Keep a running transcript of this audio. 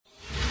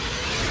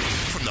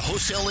the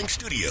Wholesaling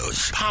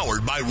Studios,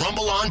 powered by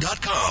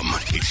RumbleOn.com.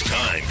 It's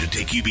time to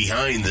take you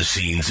behind the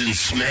scenes in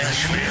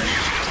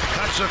Smashville.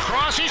 Cuts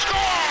across, he scored!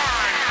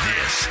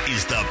 This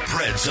is the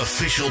Preds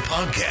official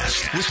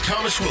podcast with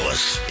Thomas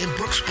Willis and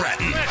Brooks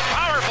Bratton.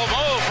 Powerful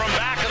move from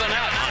back of the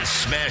net. On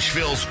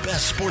Smashville's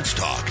best sports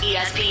talk.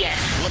 ESPN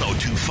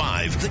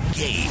 102.5 The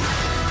Game.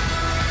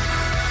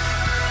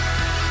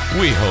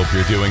 We hope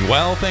you're doing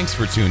well. Thanks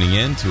for tuning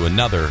in to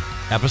another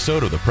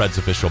episode of the Preds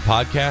official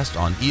podcast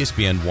on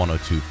ESPN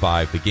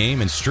 102.5 The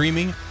Game and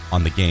streaming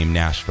on the Game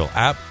Nashville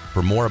app.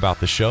 For more about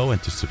the show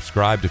and to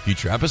subscribe to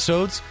future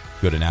episodes,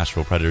 go to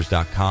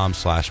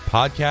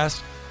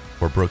NashvillePredators.com/podcast.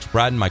 For Brooks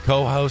Bratton, my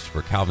co-host,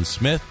 for Calvin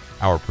Smith,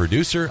 our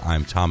producer,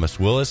 I'm Thomas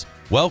Willis.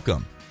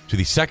 Welcome to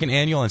the second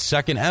annual and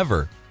second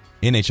ever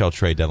NHL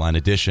Trade Deadline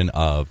edition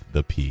of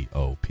the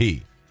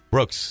POP.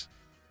 Brooks,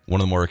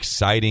 one of the more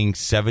exciting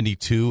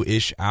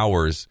 72-ish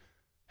hours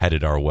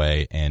headed our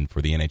way, and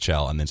for the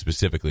NHL, and then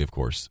specifically, of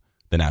course,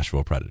 the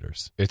Nashville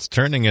Predators. It's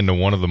turning into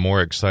one of the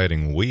more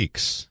exciting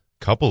weeks,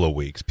 couple of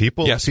weeks.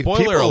 People like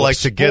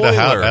to get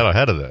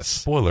ahead of this.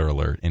 Spoiler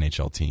alert,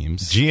 NHL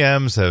teams.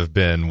 GMs have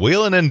been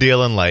wheeling and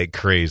dealing like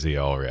crazy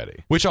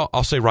already. Which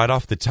I'll say right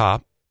off the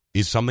top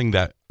is something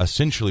that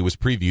essentially was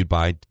previewed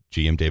by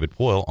GM David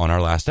Poile on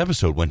our last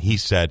episode when he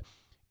said,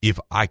 if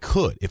I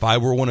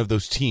were one of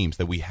those teams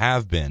that we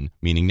have been,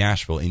 meaning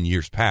Nashville, in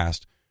years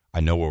past, I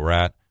know where we're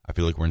at. I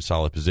feel like we're in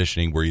solid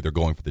positioning. We're either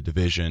going for the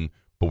division,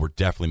 but we're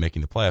definitely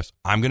making the playoffs.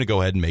 I'm going to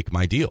go ahead and make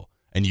my deal.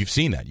 And you've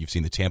seen that. You've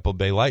seen the Tampa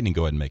Bay Lightning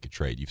go ahead and make a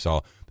trade. You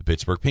saw the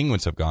Pittsburgh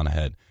Penguins have gone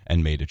ahead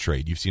and made a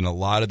trade. You've seen a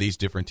lot of these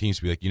different teams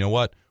be like, you know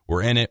what?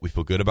 We're in it. We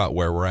feel good about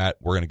where we're at.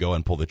 We're going to go ahead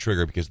and pull the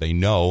trigger because they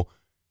know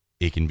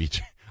it can be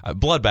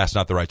bloodbath's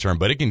not the right term,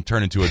 but it can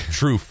turn into a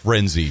true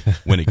frenzy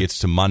when it gets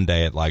to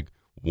Monday at like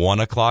 1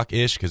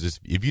 o'clock-ish, because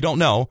if you don't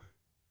know,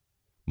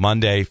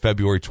 Monday,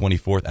 February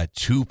 24th at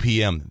 2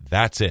 p.m.,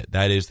 that's it.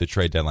 That is the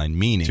trade deadline,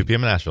 meaning 2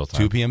 p.m. Nashville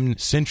time. 2 p.m.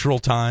 Central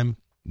time,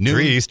 noon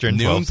 3 Eastern,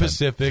 noon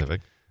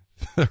Pacific,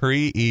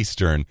 3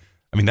 Eastern.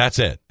 I mean, that's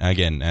it.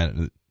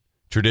 Again,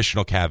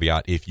 traditional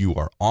caveat, if you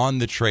are on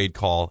the trade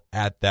call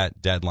at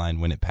that deadline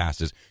when it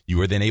passes, you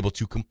are then able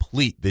to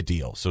complete the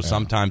deal. So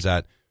sometimes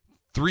at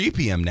 3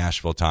 p.m.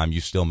 Nashville time,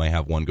 you still may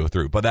have one go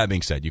through. But that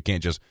being said, you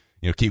can't just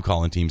keep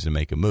calling teams and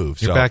make a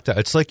move. You're back to,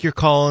 it's like you're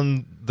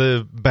calling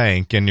the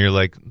bank and you're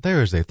like,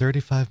 there is a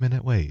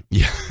 35-minute wait.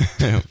 Yeah.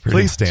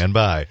 Please stand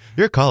by.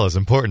 Your call is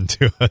important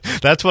to us.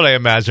 That's what I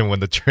imagine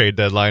when the trade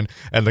deadline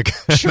and the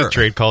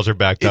trade calls are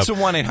backed up. It's a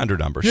 1-800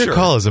 number. Your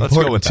call is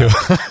important to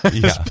us.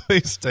 Yeah.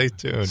 Please stay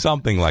tuned.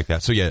 Something like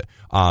that. So,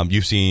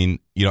 you've seen,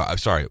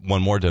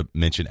 one more to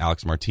mention,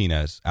 Alec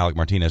Martinez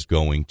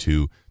going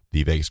to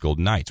the Vegas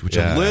Golden Knights, which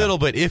are a little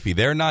bit iffy.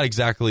 They're not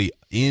exactly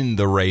in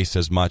the race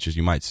as much as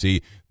you might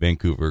see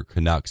Vancouver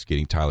Canucks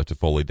getting Tyler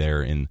Toffoli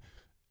there in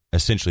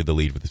essentially the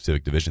lead for the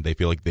Pacific Division. They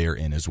feel like they're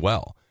in as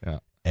well. Yeah.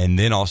 And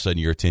then all of a sudden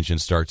your attention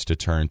starts to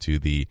turn to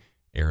the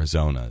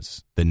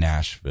Arizonas, the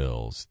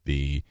Nashvilles,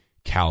 the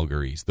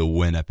Calgarys, the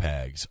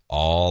Winnipegs,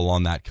 all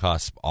on that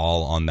cusp,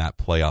 all on that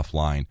playoff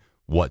line.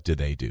 What do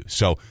they do?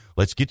 So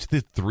let's get to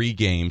the 3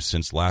 games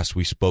since last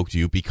we spoke to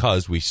you,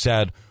 because we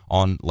said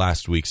on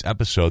last week's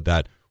episode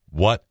that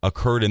what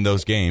occurred in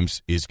those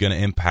games is going to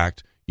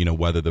impact,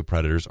 whether the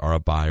Predators are a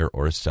buyer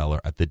or a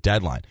seller at the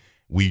deadline.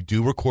 We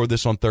do record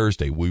this on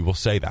Thursday. We will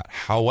say that.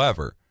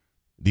 However,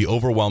 the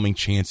overwhelming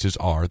chances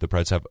are the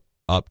Preds have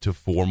up to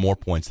 4 more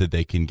points that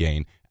they can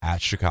gain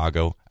at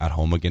Chicago, at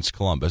home against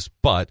Columbus.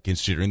 But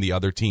considering the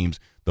other teams,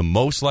 the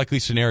most likely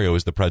scenario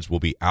is the Preds will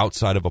be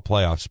outside of a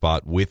playoff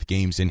spot with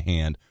games in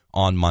hand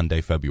on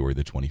Monday, February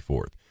the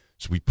 24th.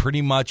 So we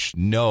pretty much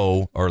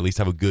know, or at least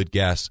have a good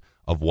guess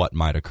of what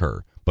might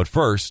occur. But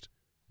first,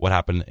 what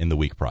happened in the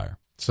week prior?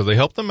 So they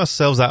helped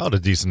themselves out a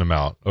decent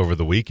amount over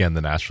the weekend,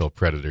 the Nashville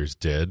Predators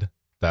did.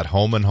 That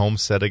home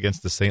set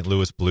against the St.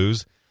 Louis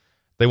Blues,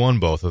 they won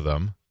both of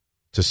them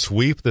to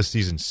sweep the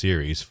season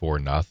series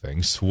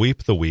 4-0,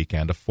 sweep the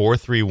weekend, a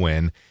 4-3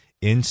 win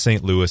in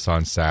St. Louis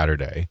on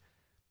Saturday,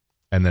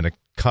 and then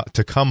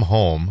to come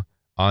home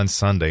on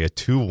Sunday, a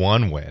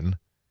 2-1 win,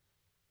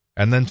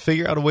 and then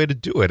figure out a way to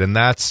do it. And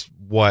that's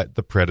what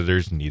the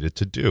Predators needed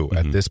to do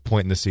at this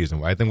point in the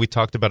season. I think we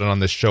talked about it on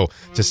this show.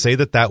 To say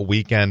that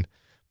weekend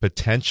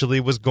potentially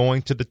was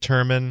going to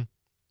determine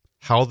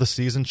how the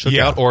season shook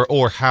out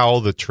or how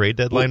the trade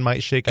deadline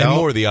might shake out. And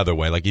more the other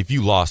way. Like, if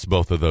you lost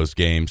both of those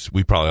games,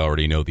 we probably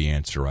already know the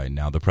answer right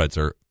now. The Preds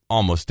are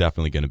almost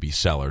definitely going to be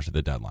sellers at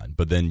the deadline.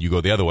 But then you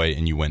go the other way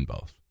and you win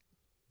both.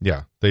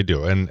 Yeah, they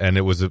do. And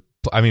it was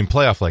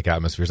playoff-like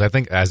atmospheres. I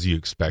think as you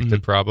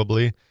expected,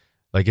 probably.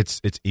 Like,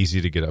 it's easy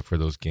to get up for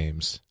those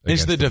games.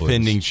 It's the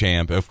defending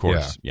champ, of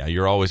course. Yeah,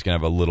 you're always going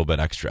to have a little bit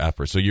extra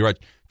effort. So you're right.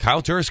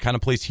 Kyle Turris kind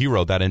of plays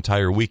hero that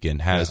entire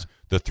weekend, has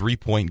the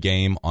 3-point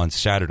game on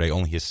Saturday,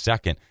 only his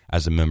second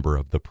as a member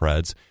of the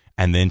Preds,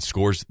 and then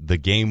scores the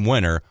game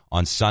winner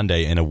on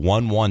Sunday in a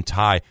 1-1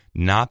 tie.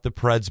 Not the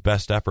Preds'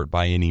 best effort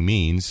by any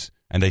means,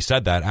 and they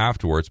said that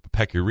afterwards, but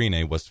Pekka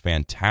Rinne was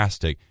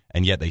fantastic,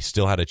 and yet they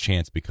still had a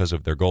chance because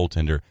of their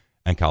goaltender,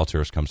 and Kyle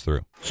Turris comes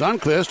through.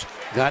 Sundqvist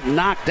got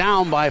knocked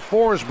down by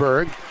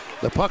Forsberg.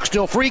 The puck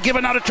still free,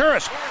 given out to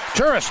Turris.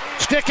 Turris,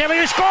 stick heavy,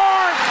 he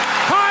scored!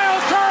 Kyle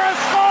Turris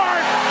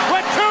scored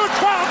with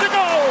 2:12 to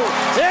go!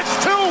 It's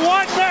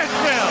 2-1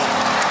 Nashville!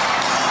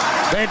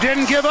 They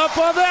didn't give up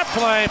on that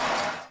play.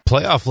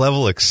 Playoff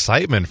level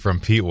excitement from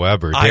Pete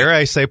Weber. Dare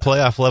I say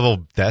playoff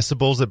level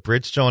decibels at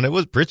Bridgestone?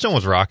 Bridgestone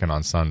was rocking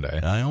on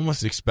Sunday. I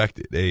almost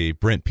expected a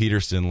Brent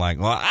Peterson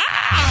from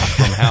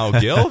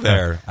Hal Gill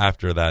there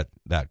after that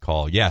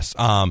call. Yes,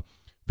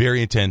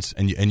 very intense,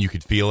 and you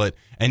could feel it,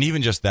 and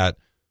even just that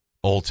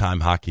old-time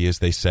hockey, as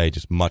they say,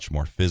 just much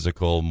more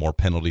physical, more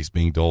penalties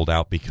being doled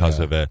out because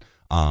of it,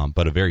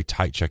 but a very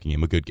tight checking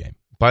game, a good game.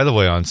 By the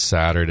way, on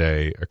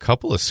Saturday, a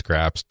couple of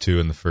scraps, too,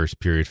 in the first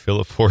period.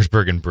 Philip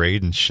Forsberg and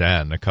Braden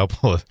Shen, a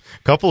couple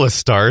of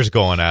stars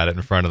going at it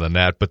in front of the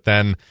net, but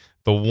then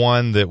the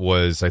one that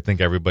was, I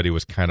think everybody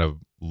was kind of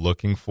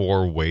looking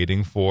for,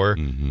 waiting for,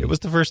 it was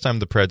the first time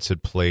the Preds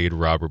had played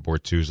Robert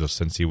Bortuzzo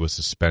since he was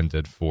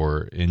suspended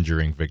for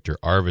injuring Victor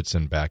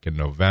Arvidsson back in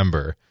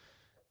November,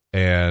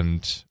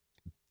 and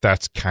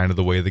that's kind of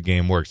the way the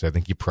game works. I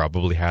think he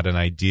probably had an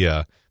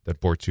idea that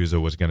Bortuzzo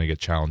was going to get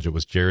challenged. It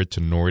was Jared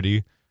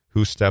Tenorti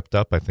who stepped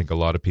up. I think a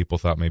lot of people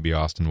thought maybe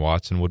Austin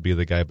Watson would be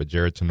the guy, but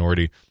Jared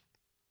Tenorti,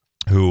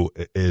 who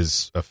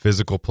is a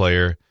physical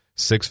player,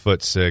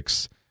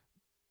 6'6",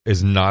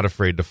 is not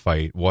afraid to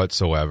fight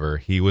whatsoever.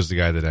 He was the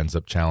guy that ends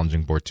up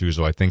challenging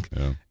Bortuzzo. I think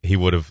he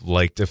would have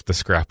liked if the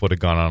scrap would have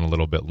gone on a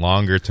little bit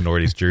longer.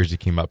 Tenorti's jersey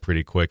came up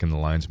pretty quick, and the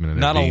linesman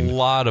intervened. Not a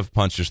lot of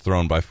punches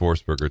thrown by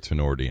Forsberg or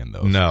Tenorti in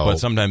those. No. But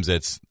sometimes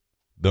it's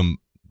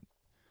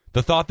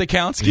the thought that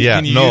counts.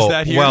 Can you use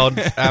that here? Well,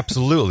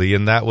 absolutely,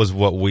 and that was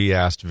what we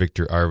asked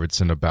Victor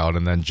Arvidsson about,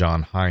 and then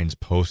John Hines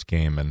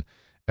post-game,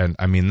 and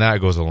I mean,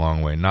 that goes a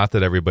long way. Not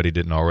that everybody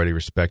didn't already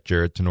respect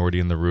Jared Tenorti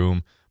in the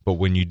room, but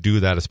when you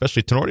do that,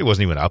 especially Tenorti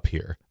wasn't even up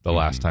here the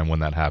last time when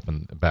that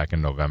happened back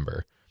in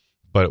November.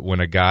 But when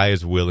a guy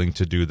is willing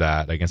to do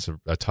that against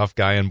a tough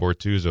guy in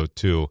Bortuzzo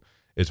too,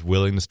 is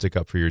willing to stick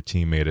up for your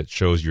teammate, it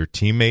shows your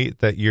teammate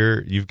that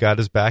you've got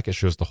his back. It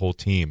shows the whole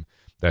team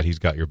that he's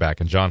got your back.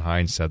 And John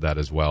Hines said that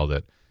as well,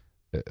 that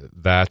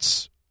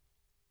that's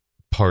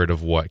part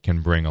of what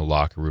can bring a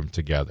locker room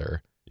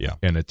together.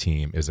 In a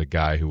team is a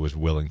guy who was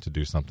willing to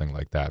do something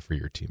like that for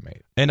your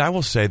teammate. And I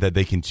will say that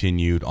they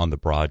continued on the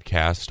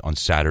broadcast on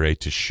Saturday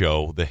to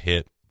show the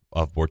hit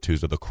of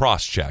Bortuzzo, the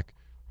cross-check.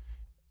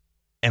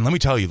 And let me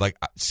tell you, like,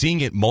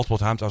 seeing it multiple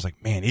times, I was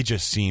like, man, it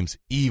just seems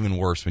even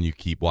worse when you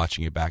keep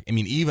watching it back. I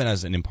mean, even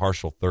as an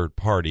impartial third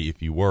party,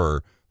 if you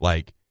were,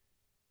 like,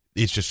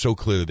 it's just so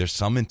clear there's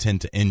some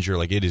intent to injure.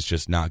 Like, it is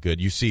just not good.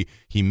 You see,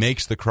 he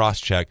makes the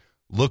cross-check,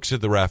 looks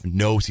at the ref,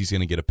 knows he's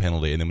going to get a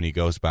penalty, and then when he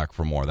goes back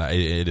for more, that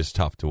it is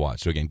tough to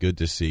watch. So again, good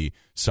to see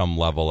some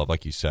level of,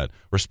 like you said,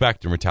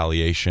 respect and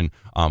retaliation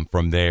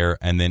from there.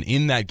 And then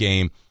in that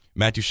game,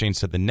 Matt Duchene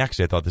said the next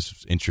day, I thought this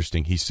was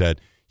interesting. He said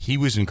he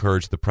was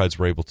encouraged the Preds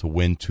were able to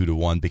win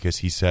 2-1 because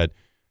he said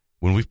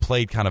when we've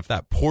played kind of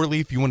that poorly,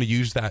 if you want to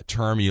use that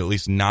term, at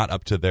least not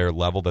up to their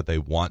level that they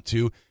want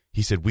to.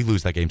 He said we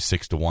lose that game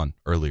 6-1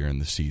 earlier in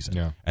the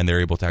season, and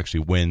they're able to actually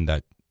win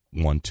that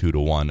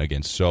 2-1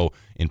 again. So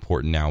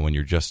important now when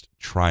you're just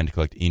trying to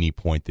collect any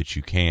point that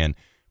you can.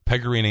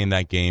 Pecorino in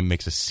that game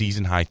makes a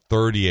season high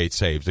 38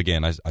 saves.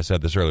 Again, I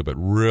said this earlier, but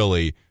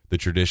really the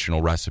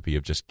traditional recipe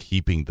of just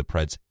keeping the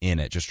Preds in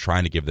it, just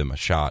trying to give them a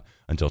shot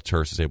until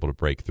Turris is able to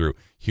break through.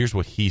 Here's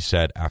what he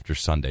said after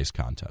Sunday's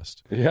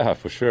contest. Yeah,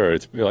 for sure.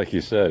 It's like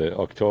you said,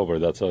 October.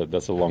 That's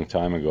a long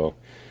time ago.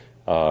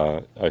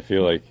 I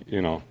feel like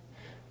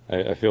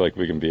I feel like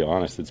we can be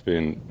honest. It's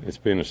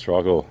been a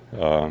struggle,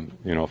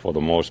 for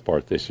the most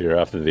part this year.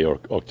 After the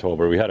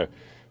October, we had a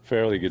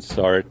fairly good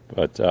start,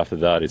 but after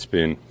that, it's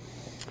been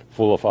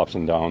full of ups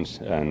and downs.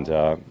 And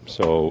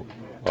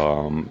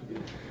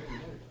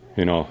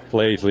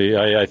lately,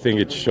 I think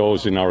it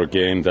shows in our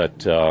game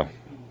that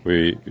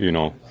we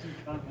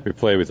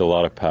play with a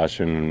lot of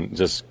passion and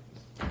just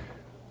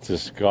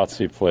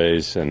gutsy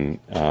plays. And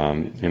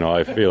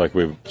I feel like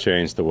we've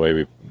changed the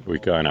way we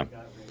kind of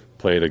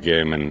play the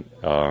game, and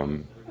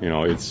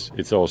it's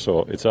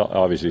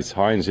obviously it's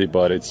Heinze,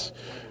 but it's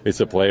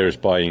the players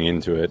buying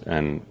into it,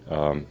 and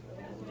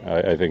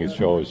I think it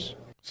shows.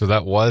 So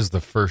that was the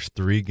first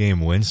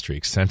 3-game win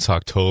streak since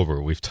October.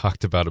 We've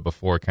talked about it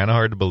before. Kind of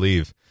hard to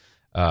believe.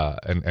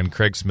 And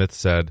Craig Smith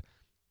said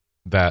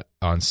that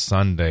on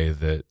Sunday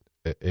that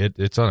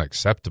it's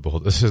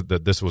unacceptable.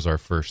 This was our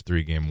first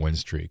 3-game win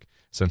streak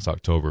since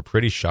October.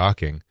 Pretty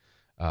shocking,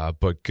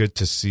 but good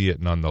to see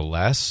it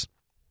nonetheless.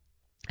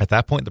 At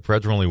that point, the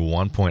Preds were only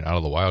 1 point out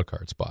of the wild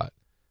card spot,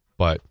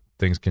 but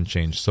things can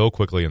change so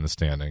quickly in the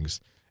standings,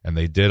 and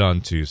they did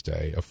on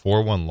Tuesday. A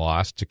 4-1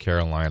 loss to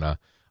Carolina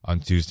on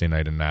Tuesday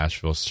night in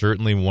Nashville.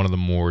 Certainly one of the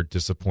more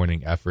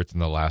disappointing efforts in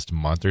the last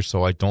month or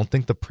so. I don't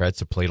think the Preds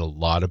have played a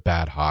lot of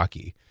bad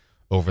hockey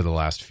over the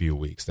last few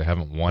weeks. They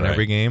haven't won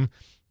every game,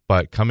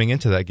 but coming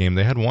into that game,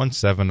 they had won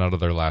 7 out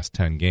of their last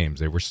 10 games.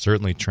 They were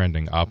certainly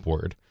trending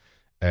upward.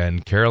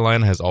 And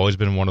Carolina has always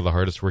been one of the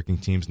hardest working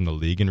teams in the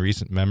league in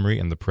recent memory,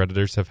 and the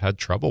Predators have had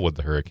trouble with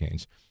the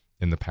Hurricanes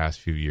in the past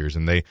few years.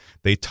 And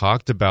they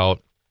talked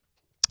about,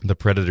 the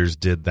Predators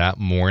did that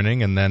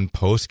morning and then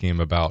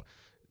post-game, about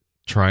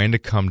trying to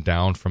come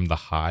down from the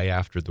high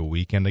after the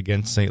weekend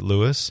against St.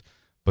 Louis,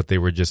 but they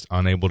were just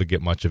unable to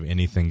get much of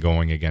anything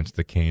going against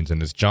the Canes.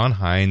 And as John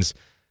Hynes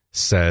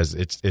says,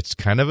 it's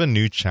kind of a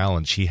new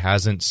challenge. He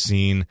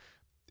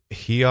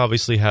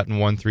obviously hadn't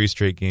won 3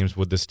 straight games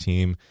with this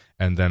team,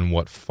 and then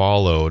what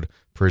followed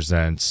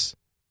presents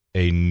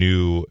a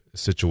new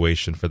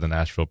situation for the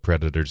Nashville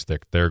Predators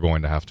that they're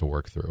going to have to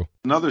work through.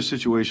 Another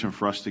situation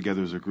for us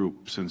together as a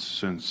group.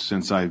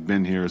 Since I've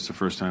been here, it's the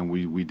first time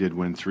we did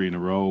win 3 in a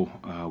row.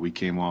 We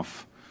came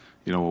off,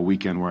 a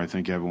weekend where I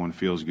think everyone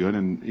feels good.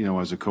 And,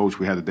 as a coach,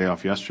 we had a day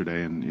off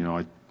yesterday, and,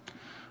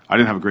 I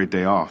didn't have a great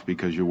day off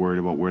because you're worried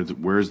about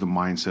where's the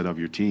mindset of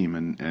your team.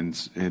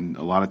 And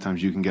a lot of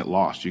times you can get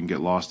lost. You can get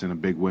lost in a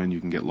big win.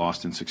 You can get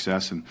lost in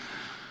success. And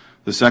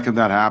the second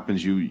that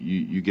happens,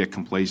 you get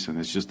complacent.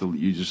 It's just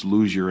you just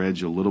lose your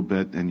edge a little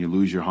bit, and you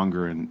lose your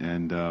hunger,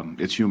 and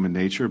it's human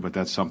nature. But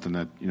that's something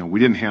that we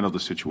didn't handle the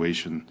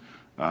situation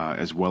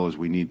as well as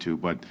we need to.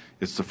 But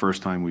it's the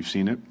first time we've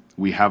seen it.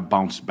 We have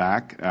bounced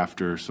back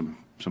after some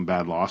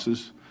bad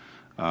losses,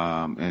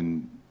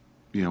 and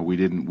we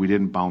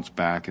didn't bounce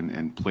back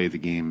and play the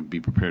game,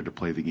 be prepared to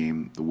play the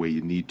game the way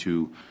you need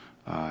to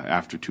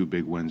after 2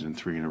 big wins and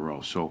 3 in a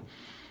row. So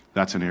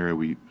that's an area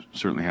we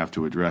certainly have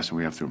to address and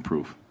we have to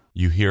improve.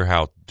 You hear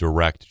how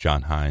direct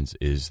John Hynes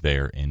is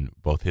there in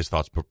both his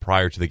thoughts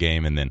prior to the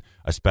game and then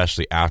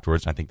especially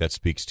afterwards. I think that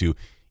speaks to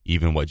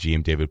even what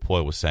GM David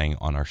Poile was saying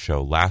on our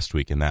show last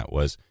week, and that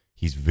was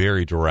he's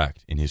very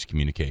direct in his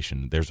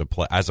communication.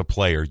 As a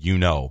player,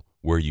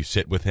 where you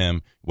sit with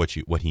him, what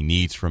he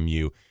needs from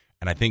you.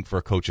 And I think for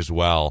a coach as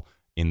well,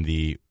 in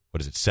the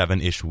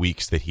 7-ish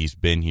weeks that he's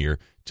been here,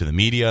 to the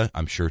media,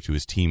 I'm sure to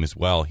his team as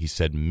well, he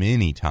said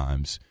many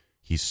times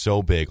he's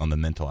so big on the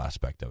mental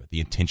aspect of it,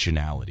 the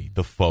intentionality,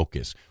 the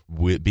focus,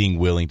 being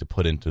willing to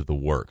put into the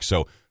work.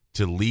 So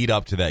to lead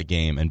up to that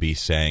game and be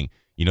saying,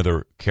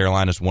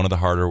 Carolina's one of the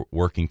harder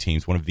working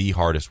teams, one of the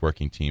hardest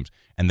working teams,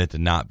 and then to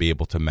not be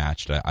able to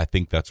match that, I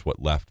think that's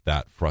what left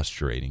that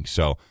frustrating.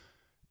 So,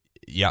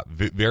 yeah,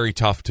 very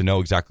tough to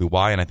know exactly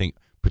why, and I think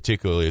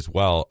particularly as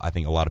well, I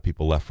think a lot of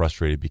people left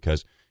frustrated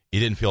because it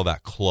didn't feel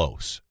that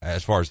close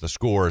as far as the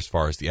score, as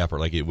far as the effort.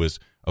 Like it was,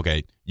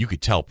 okay, you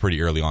could tell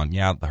pretty early on,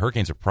 the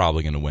Hurricanes are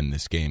probably going to win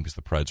this game because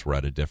the Preds were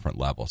at a different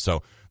level.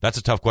 So that's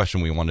a tough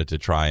question we wanted to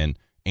try and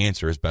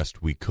answer as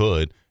best we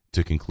could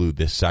to conclude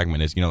this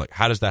segment is,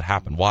 how does that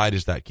happen? Why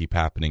does that keep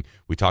happening?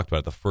 We talked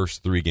about the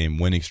first 3-game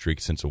winning streak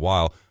since a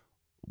while.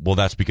 Well,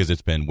 that's because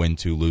it's been win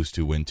 2, lose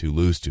 2, win 2,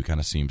 lose 2, kind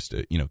of seems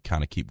to,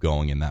 kind of keep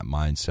going in that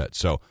mindset.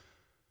 So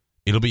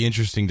it'll be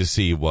interesting to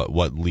see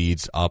what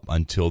leads up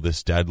until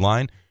this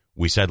deadline.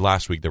 We said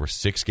last week there were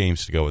 6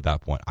 games to go at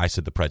that point. I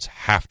said the Preds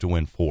have to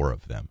win 4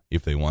 of them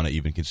if they want to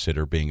even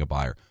consider being a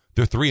buyer.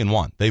 They're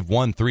 3-1. They've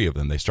won 3 of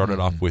them. They started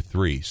off with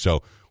 3.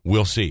 So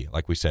we'll see.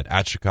 Like we said,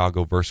 at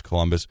Chicago versus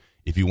Columbus,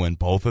 if you win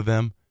both of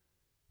them,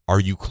 are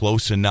you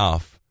close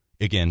enough?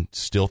 Again,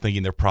 still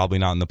thinking they're probably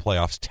not in the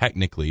playoffs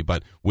technically,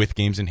 but with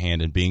games in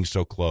hand and being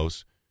so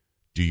close,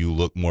 do you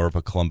look more of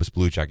a Columbus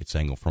Blue Jackets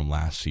angle from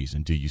last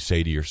season? Do you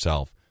say to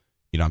yourself,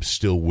 I'm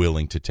still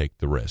willing to take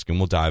the risk? And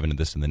we'll dive into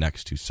this in the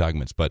next 2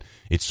 segments, but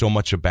it's so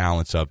much a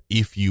balance of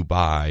if you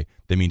buy,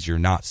 that means you're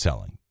not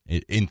selling.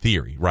 In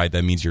theory, right?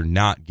 That means you're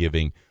not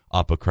giving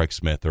up a Craig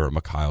Smith or a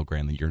Mikhail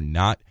Granlund.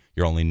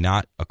 You're only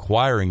not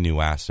acquiring new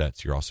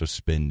assets, you're also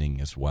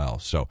spending as well.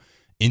 So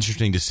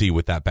interesting to see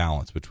with that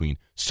balance between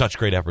such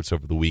great efforts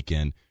over the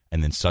weekend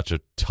and then such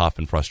a tough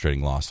and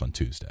frustrating loss on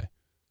Tuesday.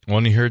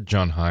 When you heard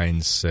John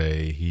Hynes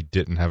say he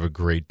didn't have a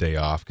great day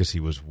off because he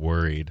was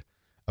worried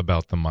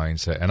about the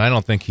mindset, and I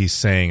don't think he's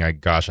saying,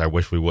 I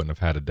wish we wouldn't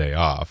have had a day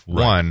off.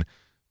 Right. One,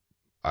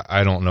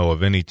 I don't know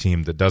of any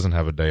team that doesn't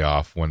have a day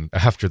off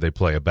after they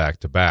play a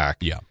back-to-back.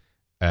 Yeah.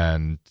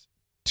 And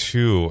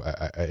 2,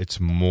 it's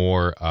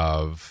more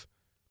of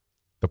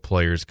the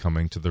players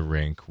coming to the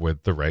rink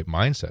with the right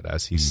mindset,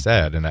 as he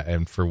said,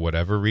 and for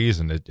whatever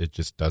reason, it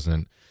just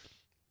doesn't.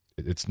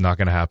 It's not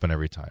going to happen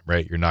every time,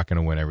 right? You're not going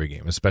to win every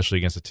game, especially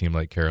against a team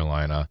like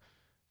Carolina,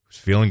 who's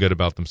feeling good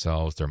about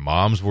themselves. Their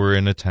moms were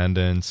in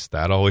attendance.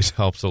 That always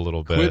helps a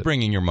little bit. Quit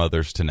bringing your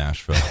mothers to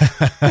Nashville.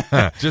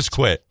 Just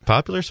quit.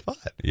 Popular spot.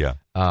 Yeah.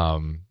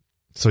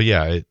 So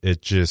yeah,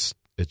 it just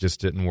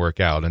didn't work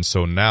out, and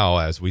so now,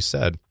 as we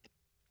said,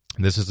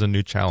 this is a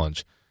new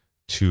challenge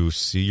to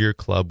see your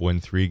club win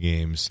 3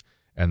 games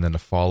and then to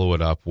follow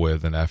it up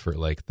with an effort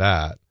like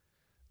that.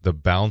 The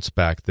bounce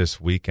back this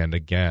weekend,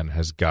 again,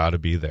 has got to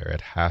be there.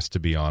 It has to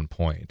be on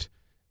point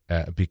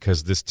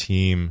because this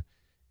team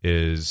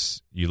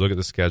is, you look at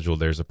the schedule,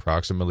 there's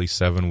approximately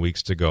 7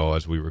 weeks to go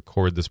as we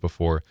record this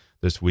before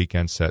this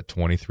weekend set,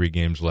 23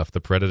 games left.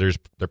 The Predators,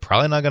 they're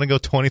probably not going to go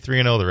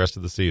 23-0 the rest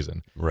of the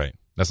season. Right.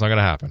 That's not going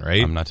to happen,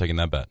 right? I'm not taking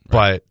that bet. But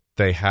Right.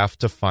 they have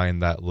to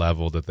find that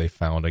level that they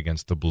found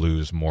against the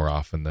Blues more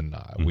often than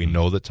not. We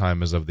know that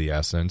time is of the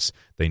essence.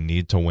 They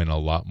need to win a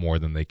lot more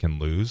than they can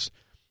lose.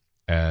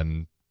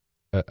 And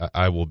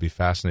I will be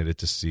fascinated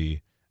to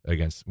see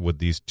with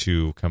these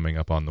two coming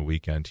up on the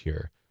weekend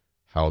here,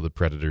 how the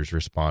Predators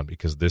respond,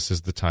 because this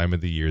is the time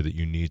of the year that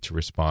you need to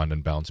respond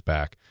and bounce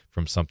back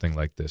from something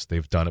like this.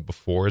 They've done it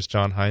before, as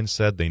John Hines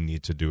said. They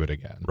need to do it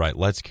again. Right.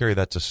 Let's carry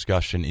that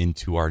discussion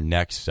into our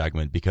next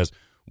segment, because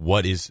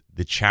what is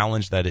the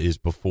challenge that is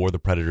before the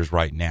Predators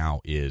right now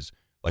is,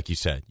 like you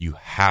said, you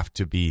have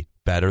to be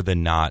better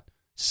than not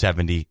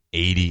 70,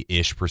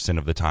 80-ish%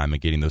 of the time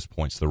at getting those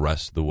points the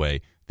rest of the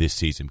way this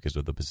season, because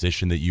of the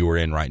position that you are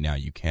in right now.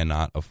 You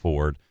cannot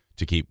afford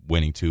to keep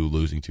winning 2,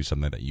 losing 2,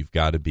 something like that. You've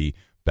got to be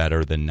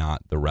better than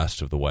not the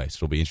rest of the way. So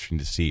it'll be interesting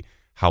to see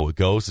how it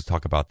goes. Let's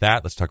talk about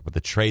that. Let's talk about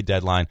the trade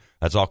deadline.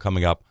 That's all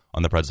coming up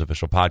on the Preds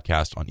Official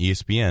Podcast on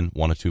ESPN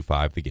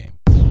 102.5 The Game.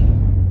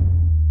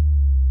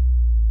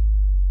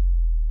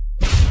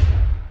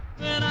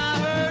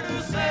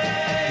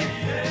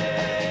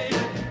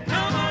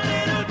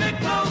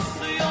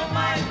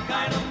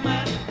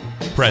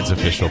 Preds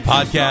Official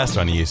Podcast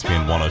on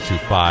ESPN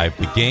 102.5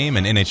 The Game,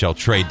 an NHL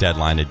trade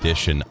deadline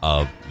edition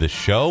of the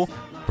show.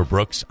 For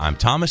Brooks, I'm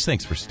Thomas.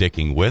 Thanks for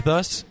sticking with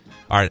us.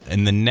 All right,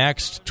 in the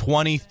next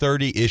 20,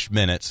 30-ish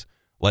minutes,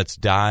 let's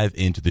dive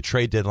into the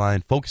trade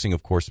deadline, focusing,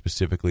 of course,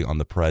 specifically on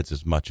the Preds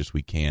as much as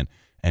we can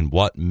and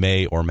what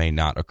may or may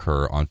not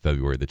occur on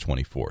February the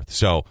 24th.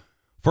 So,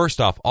 first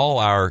off, all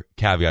our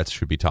caveats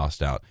should be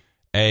tossed out.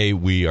 A,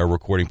 we are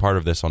recording part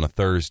of this on a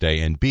Thursday,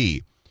 and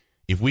B,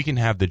 if we can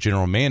have the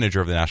general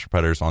manager of the Nashville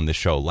Predators on this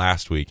show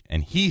last week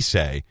and he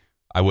say,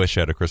 I wish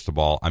I had a crystal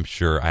ball, I'm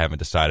sure I haven't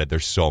decided,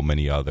 there's so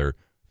many other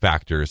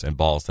factors and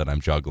balls that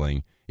I'm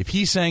juggling. If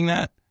he's saying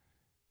that,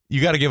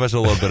 you got to give us a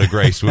little bit of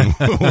grace when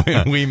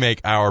we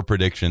make our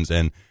predictions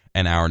and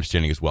our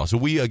understanding as well. So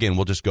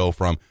we'll just go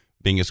from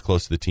being as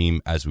close to the team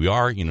as we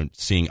are,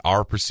 seeing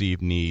our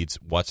perceived needs,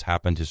 what's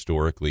happened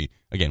historically.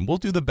 Again, we'll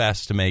do the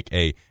best to make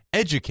a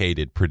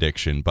educated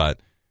prediction, but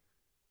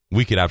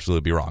we could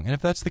absolutely be wrong. And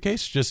if that's the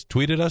case, just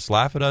tweet at us,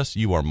 laugh at us.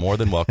 You are more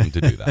than welcome to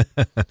do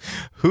that.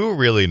 Who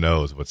really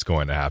knows what's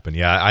going to happen?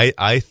 Yeah,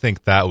 I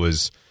think that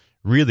was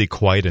really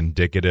quite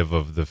indicative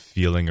of the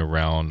feeling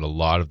around a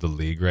lot of the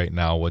league right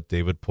now. What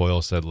David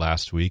Poile said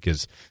last week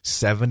is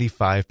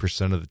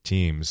 75% of the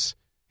teams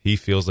he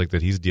feels like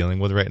that he's dealing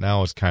with right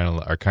now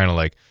are kind of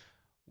like,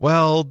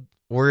 well,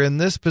 we're in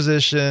this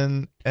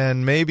position,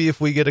 and maybe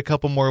if we get a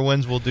couple more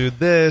wins, we'll do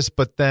this.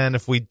 But then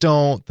if we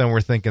don't, then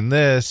we're thinking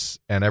this.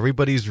 And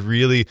everybody's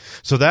really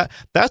so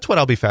that's what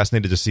I'll be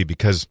fascinated to see,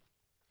 because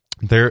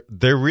there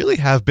really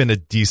have been a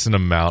decent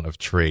amount of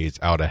trades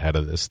out ahead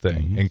of this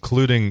thing,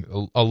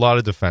 including a lot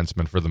of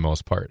defensemen for the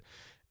most part.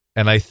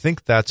 And I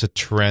think that's a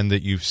trend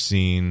that you've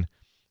seen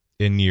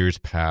in years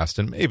past,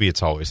 and maybe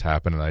it's always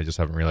happened and I just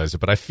haven't realized it.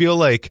 But I feel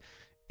like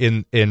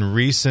in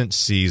recent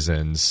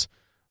seasons,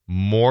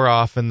 more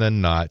often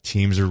than not,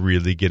 teams are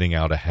really getting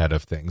out ahead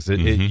of things. It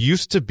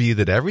used to be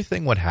that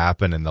everything would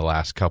happen in the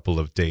last couple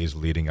of days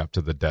leading up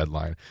to the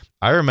deadline.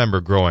 I remember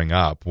growing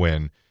up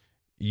when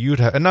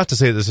you'd have, and not to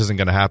say this isn't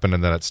going to happen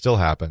and that it still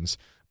happens,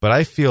 but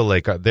I feel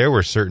like there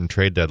were certain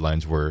trade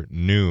deadlines where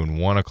noon,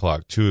 1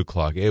 o'clock, 2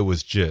 o'clock, it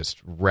was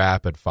just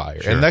rapid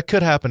fire. Sure. And that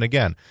could happen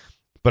again.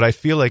 But I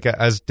feel like,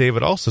 as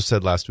David also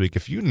said last week,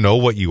 if you know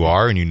what you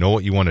are and you know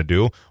what you want to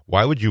do,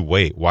 why would you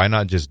wait? Why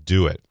not just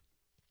do it?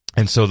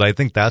 And so I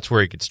think that's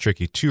where it gets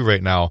tricky too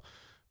right now,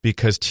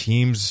 because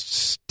teams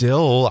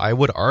still, I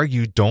would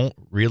argue, don't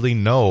really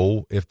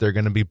know if they're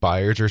going to be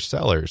buyers or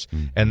sellers.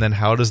 And then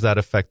how does that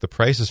affect the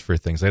prices for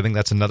things? I think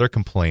that's another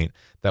complaint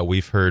that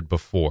we've heard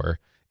before,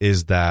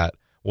 is that,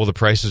 well, the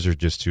prices are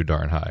just too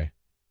darn high,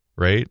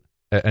 right?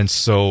 And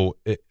so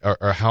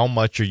or how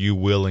much are you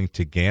willing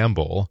to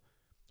gamble,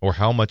 or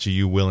how much are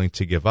you willing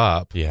to give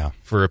up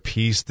for a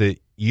piece that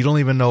you don't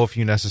even know if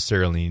you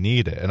necessarily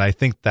need it? And I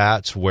think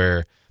that's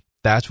what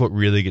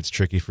really gets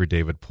tricky for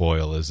David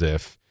Poile, is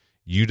if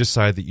you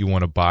decide that you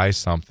want to buy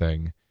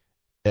something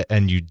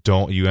and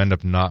you end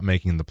up not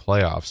making the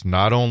playoffs.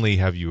 Not only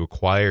have you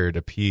acquired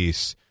a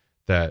piece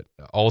that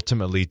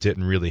ultimately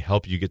didn't really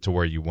help you get to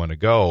where you want to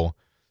go,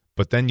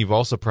 but then you've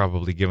also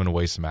probably given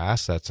away some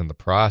assets in the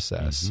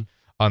process.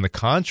 On the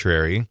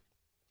contrary,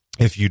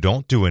 if you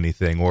don't do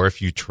anything, or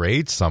if you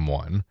trade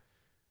someone,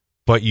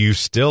 but you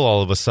still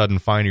all of a sudden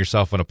find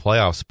yourself in a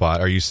playoff spot,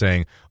 are you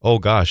saying, oh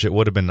gosh, it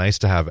would have been nice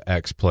to have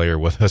X player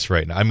with us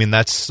right now? I mean,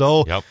 that's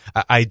so,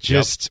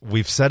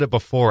 we've said it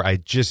before, I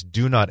just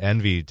do not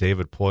envy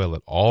David Poile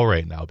at all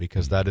right now,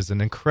 because that is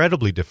an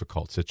incredibly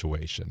difficult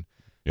situation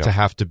to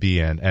have to be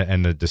in,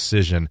 and a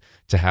decision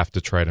to have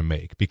to try to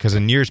make. Because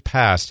in years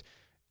past,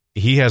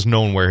 he has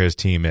known where his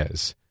team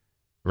is,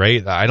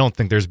 right? I don't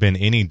think there's been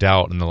any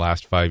doubt in the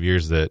last 5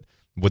 years that,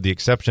 with the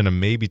exception of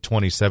maybe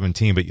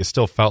 2017, but you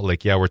still felt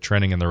like, we're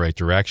trending in the right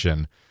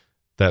direction,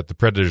 that the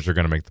Predators are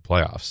going to make the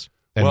playoffs.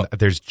 And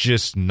there's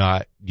just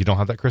not, you don't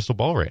have that crystal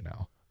ball right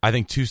now. I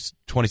think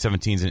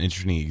 2017 is an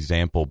interesting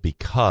example,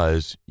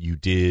 because you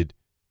did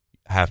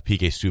have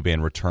PK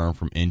Subban return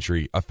from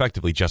injury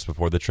effectively just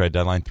before the trade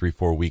deadline,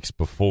 3-4 weeks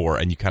before,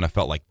 and you kind of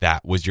felt like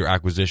that was your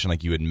acquisition,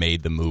 like you had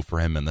made the move for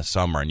him in the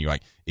summer, and you're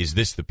like, is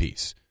this the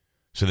piece?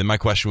 So then my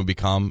question would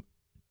become,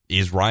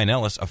 is Ryan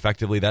Ellis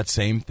effectively that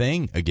same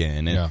thing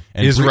again? And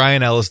is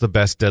Ryan Ellis the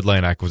best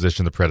deadline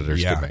acquisition the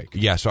Predators could make?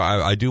 Yeah, so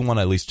I do want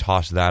to at least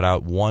toss that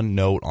out. One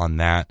note on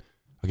that.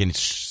 Again, it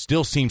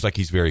still seems like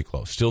he's very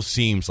close. Still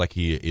seems like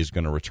he is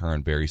going to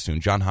return very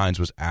soon. John Hines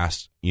was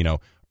asked,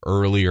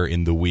 earlier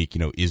in the week,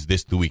 is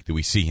this the week that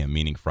we see him,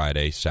 meaning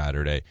Friday,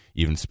 Saturday,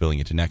 even spilling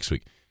into next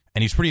week?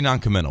 And he's pretty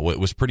non-committal. It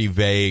was pretty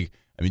vague.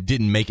 I mean,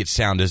 didn't make it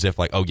sound as if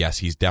like, oh, yes,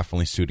 he's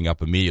definitely suiting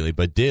up immediately,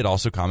 but did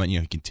also comment,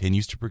 he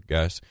continues to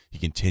progress. He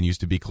continues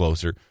to be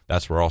closer.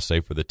 That's where I'll say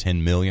for the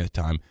 $10 million at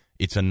the time,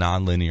 it's a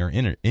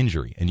nonlinear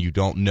injury, and you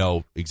don't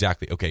know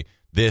exactly, okay,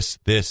 this,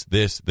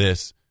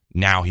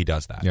 now he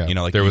does that.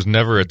 Yeah. There was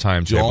never a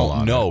timetable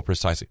on it. Don't know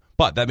precisely.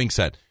 But that being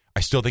said, I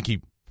still think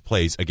he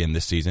plays again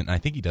this season, and I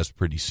think he does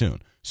pretty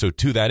soon. So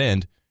to that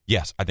end,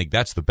 yes, I think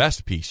that's the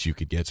best piece you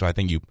could get. So I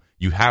think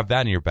you have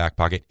that in your back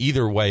pocket.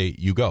 Either way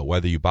you go,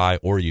 whether you buy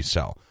or you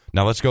sell.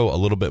 Now let's go a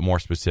little bit more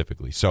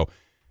specifically. So,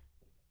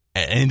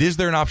 and is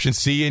there an option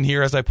C in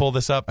here as I pull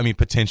this up? I mean,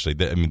 potentially.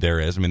 There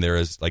is. There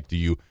is, like, do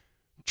you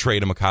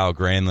trade a Mikael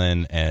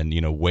Granlund and,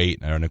 wait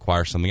and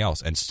acquire something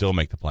else and still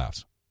make the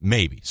playoffs?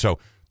 Maybe. So,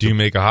 do you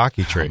make a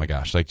hockey trade? Oh my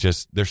gosh,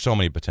 there's so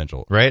many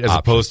potential right? As options.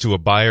 Opposed to a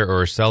buyer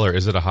or a seller,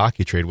 is it a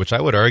hockey trade? Which I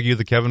would argue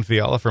the Kevin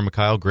Fiala for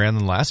Mikael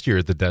Granlund last year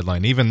at the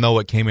deadline, even though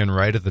it came in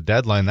right at the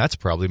deadline, that's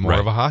probably more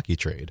of a hockey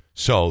trade.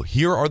 So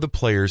here are the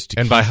players to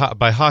and keep.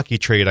 by hockey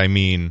trade, I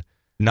mean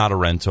not a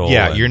rental.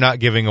 Yeah, you're not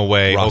giving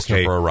away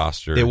roster for a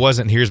roster. It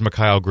wasn't here's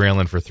Mikael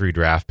Granlund for 3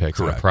 draft picks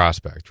and a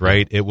prospect,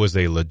 right? Yeah. It was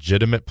a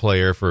legitimate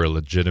player for a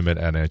legitimate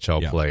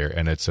NHL player,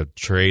 and it's a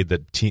trade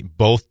that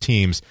both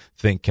teams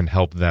think can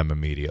help them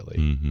immediately.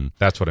 Mm-hmm.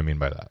 That's what I mean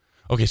by that.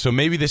 Okay, so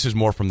maybe this is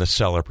more from the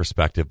seller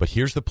perspective, but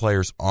here's the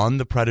players on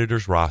the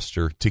Predators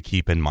roster to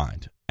keep in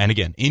mind. And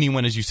again,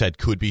 anyone, as you said,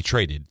 could be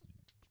traded.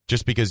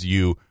 Just because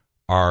you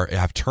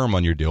have term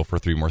on your deal for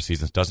 3 more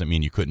seasons doesn't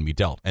mean you couldn't be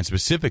dealt. And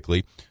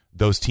specifically,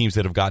 those teams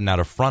that have gotten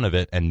out of front of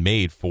it and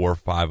made 4 or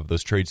 5 of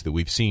those trades that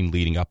we've seen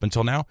leading up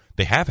until now,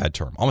 they have had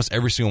term. Almost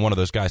every single one of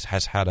those guys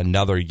has had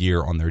another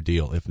year on their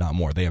deal, if not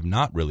more. They have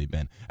not really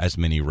been as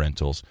many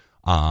rentals,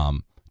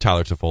 Tyler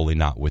Toffoli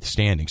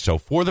notwithstanding. So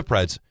for the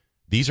Preds,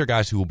 these are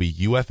guys who will be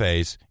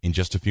UFAs in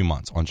just a few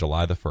months on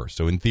July the 1st.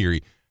 So in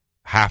theory, they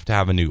have to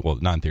have a new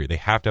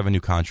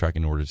contract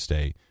in order to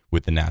stay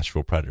with the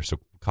Nashville Predators. So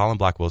Colin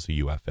Blackwell's a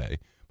UFA,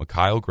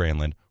 Mikael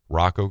Granlund,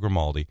 Rocco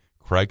Grimaldi,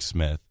 Craig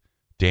Smith,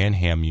 Dan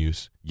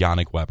Hamhuis,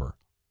 Yannick Weber,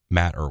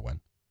 Matt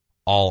Irwin,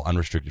 all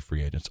unrestricted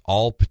free agents,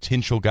 all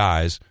potential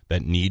guys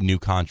that need new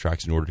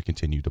contracts in order to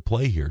continue to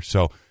play here.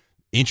 So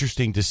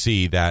interesting to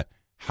see that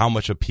how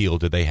much appeal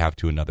do they have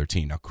to another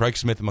team. Now, Craig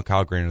Smith and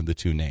Mikael Granlund are the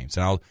 2 names.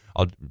 And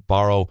I'll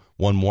borrow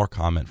one more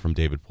comment from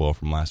David Poile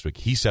from last week.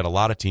 He said a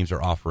lot of teams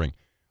are offering,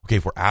 okay,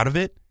 if we're out of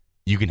it,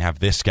 you can have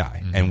this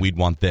guy, and we'd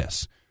want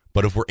this.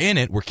 But if we're in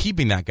it, we're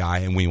keeping that guy,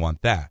 and we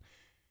want that.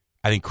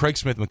 I think Craig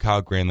Smith and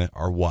Mikael Granlund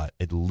are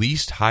at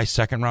least high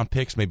second-round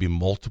picks, maybe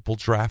multiple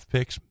draft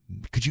picks.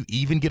 Could you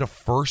even get a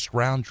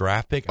first-round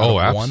draft pick out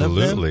of one of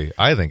them? Absolutely.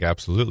 I think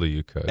absolutely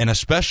you could. And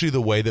especially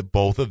the way that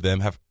both of them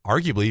have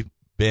arguably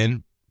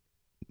been,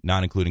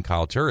 not including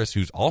Kyle Turris,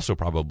 who's also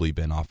probably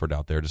been offered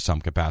out there to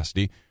some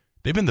capacity,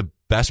 they've been the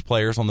best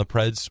players on the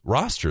Preds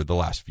roster the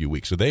last few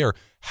weeks. So they are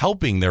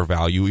helping their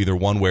value either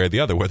one way or the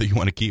other, whether you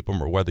want to keep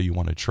them or whether you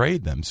want to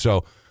trade them.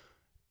 So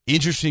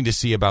interesting to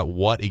see about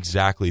what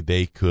exactly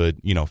they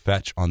could,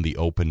 fetch on the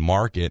open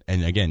market.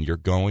 And again, you're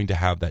going to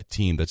have that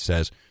team that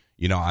says,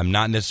 I'm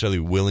not necessarily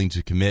willing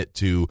to commit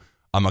to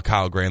a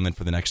Mikael Granlund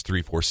for the next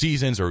 3-4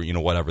 seasons or,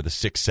 whatever the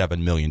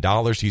 $6-7 million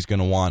he's going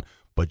to want.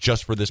 But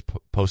just for this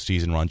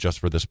postseason run, just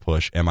for this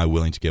push, am I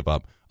willing to give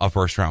up a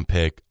first-round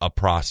pick, a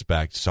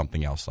prospect,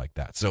 something else like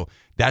that? So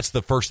that's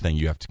the first thing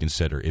you have to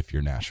consider if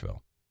you're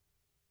Nashville.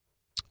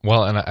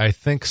 Well, and I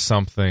think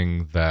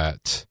something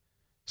that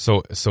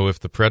so if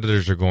the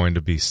Predators are going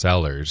to be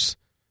sellers,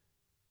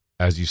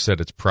 as you said,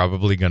 it's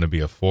probably going to be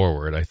a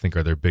forward, I think,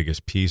 are their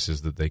biggest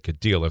pieces that they could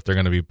deal. If they're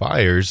going to be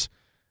buyers,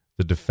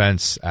 the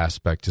defense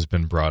aspect has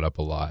been brought up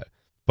a lot.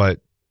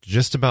 But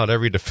just about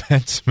every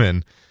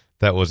defenseman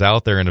that was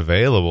out there and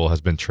available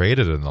has been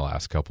traded in the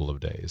last couple of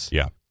days.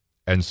 Yeah.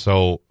 And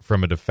so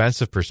from a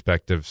defensive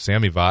perspective,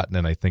 Sami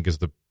Vatanen, I think, is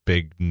the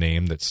big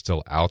name that's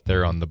still out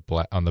there on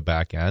the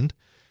back end.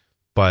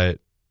 But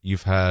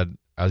you've had,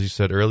 as you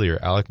said earlier,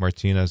 Alec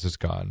Martinez is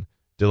gone.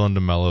 Dylan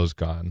DeMello is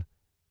gone.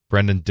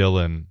 Brendan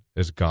Dillon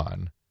is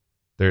gone.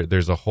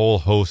 There's a whole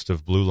host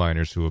of blue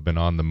liners who have been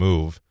on the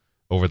move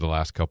over the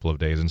last couple of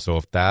days. And so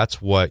if that's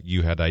what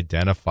you had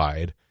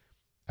identified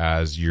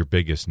as your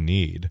biggest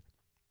need,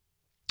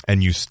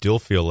 and you still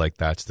feel like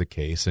that's the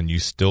case, and you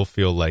still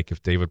feel like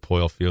if David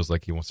Poile feels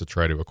like he wants to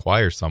try to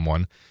acquire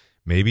someone,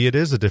 maybe it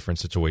is a different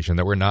situation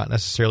that we're not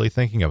necessarily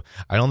thinking of.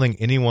 I don't think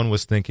anyone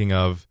was thinking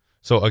of.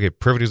 So, okay,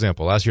 perfect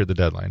example. Last year at the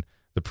deadline,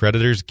 The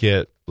Predators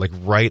get, like,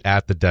 right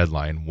at the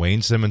deadline,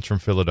 Wayne Simmonds from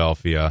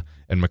Philadelphia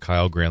and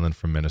Mikael Granlund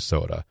from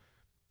Minnesota.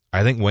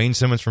 I think Wayne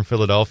Simmonds from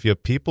Philadelphia,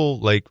 people,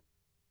 like,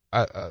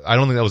 I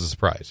don't think that was a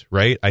surprise,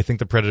 right? I think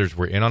the Predators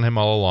were in on him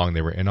all along.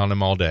 They were in on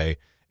him all day,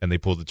 and they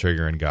pulled the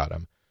trigger and got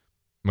him.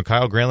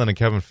 Mikael Granlund and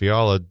Kevin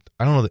Fiala,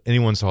 I don't know that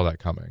anyone saw that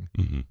coming.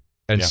 Mm-hmm.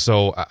 And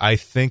so I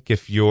think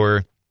if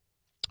you're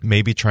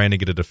maybe trying to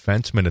get a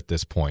defenseman at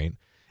this point,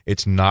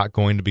 it's not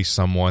going to be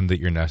someone that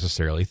you're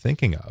necessarily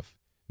thinking of.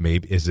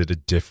 Maybe is it a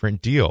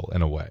different deal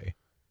in a way?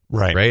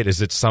 Right?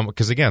 Is it some,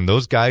 because again,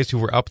 those guys who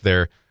were up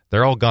there,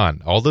 they're all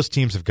gone. All those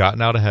teams have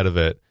gotten out ahead of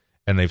it,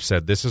 and they've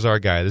said, this is our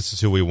guy, this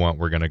is who we want,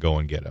 we're going to go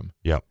and get him.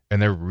 Yep.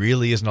 And there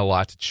really isn't a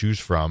lot to choose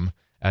from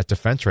at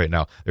defense right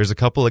now. There's a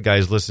couple of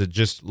guys listed,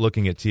 just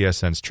looking at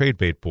TSN's trade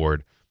bait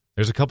board.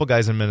 There's a couple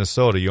guys in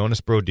Minnesota,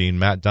 Jonas Brodin,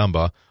 Matt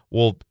Dumba.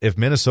 Well, if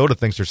Minnesota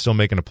thinks they're still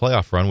making a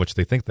playoff run, which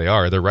they think they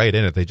are, they're right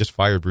in it. They just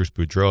fired Bruce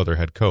Boudreau, their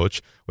head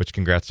coach, which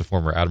congrats to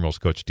former Admirals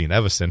coach Dean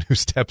Evison, who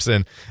steps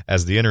in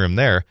as the interim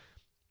there.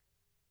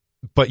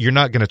 But you're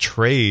not going to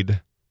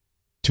trade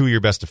two of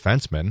your best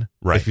defensemen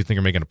if you think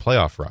you're making a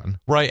playoff run.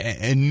 Right,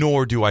 and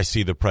nor do I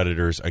see the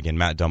Predators, again,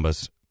 Matt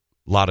Dumba's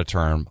a lot of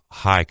term,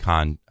 high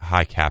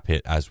cap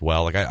hit as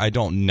well. Like I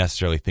don't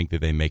necessarily think that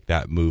they make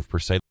that move per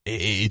se.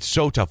 It's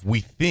so tough. We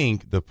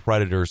think the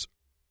Predators,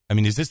 I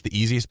mean, is this the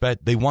easiest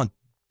bet? They want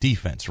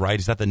defense, right?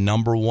 Is that the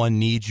number one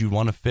need you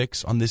want to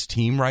fix on this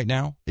team right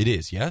now? It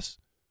is, yes?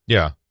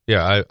 Yeah,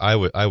 I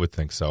would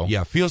think so.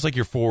 Yeah, feels like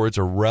your forwards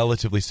are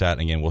relatively set.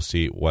 And again, we'll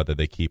see whether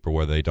they keep or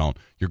whether they don't.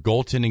 Your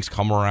goaltending's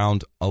come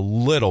around a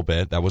little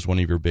bit. That was one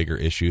of your bigger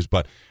issues.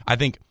 But I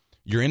think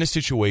you're in a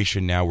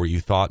situation now where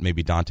you thought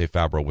maybe Dante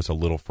Fabro was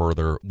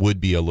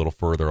would be a little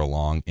further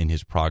along in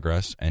his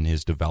progress and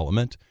his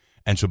development.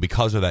 And so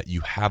because of that,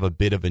 you have a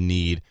bit of a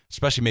need,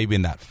 especially maybe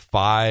in that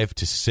 5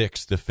 to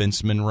 6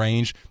 defenseman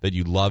range, that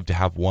you'd love to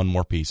have one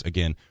more piece.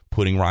 Again,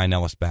 putting Ryan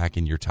Ellis back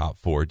in your top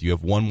 4. Do you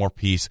have one more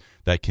piece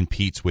that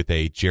competes with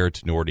a Jared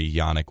Tenorti,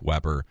 Yannick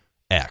Weber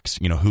X?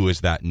 Who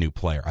is that new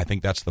player? I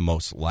think that's the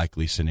most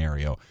likely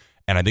scenario.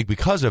 And I think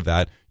because of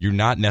that, you're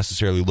not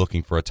necessarily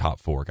looking for a top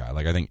 4 guy.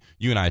 Like I think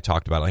you and I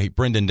talked about, like, hey,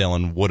 Brendan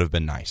Dillon would have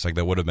been nice. Like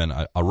that would have been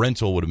a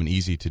rental, would have been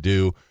easy to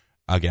do.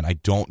 Again, I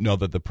don't know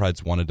that the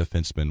Preds want a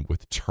defenseman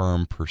with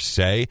term per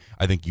se.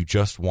 I think you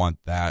just want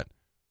that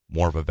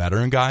more of a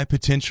veteran guy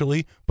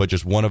potentially, but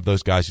just one of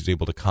those guys who's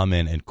able to come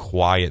in and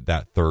quiet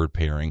that third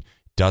pairing.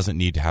 Doesn't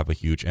need to have a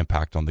huge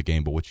impact on the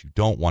game, but what you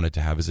don't want it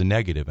to have is a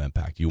negative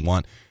impact. You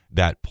want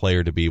that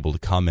player to be able to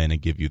come in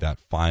and give you that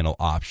final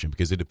option,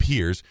 because it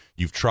appears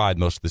you've tried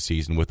most of the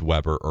season with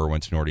Weber,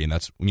 Irwin, Tenorti, and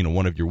that's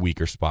one of your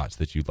weaker spots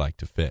that you'd like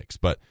to fix.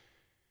 But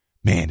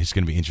man, it's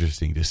going to be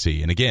interesting to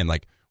see. And again,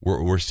 like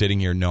we're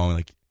sitting here knowing,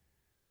 like,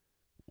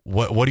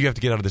 what do you have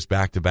to get out of this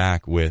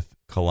back-to-back with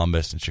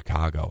Columbus and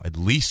Chicago? At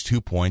least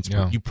 2 points,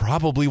 but you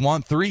probably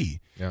want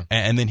 3. Yeah.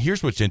 And then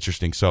here's what's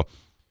interesting. So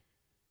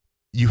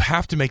you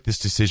have to make this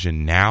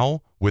decision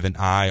now with an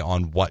eye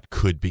on what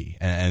could be.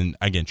 And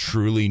again,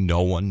 truly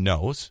no one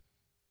knows.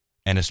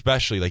 And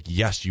especially, like,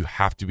 yes, you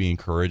have to be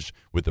encouraged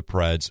with the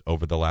Preds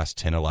over the last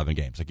 10, 11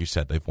 games. Like you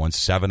said, they've won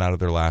 7 out of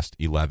their last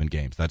 11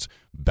 games. That's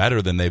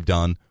better than they've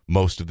done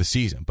most of the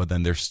season. But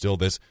then there's still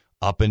this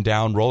up and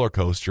down roller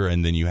coaster,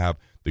 and then you have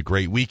the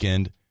great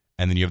weekend,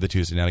 and then you have the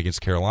Tuesday night against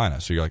Carolina.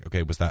 So you're like,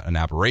 okay, was that an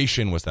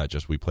aberration? Was that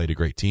just we played a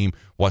great team?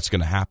 What's going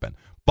to happen?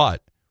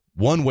 But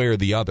one way or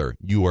the other,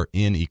 you are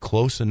in a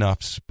close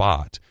enough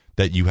spot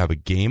that you have a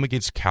game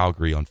against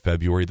Calgary on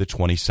February the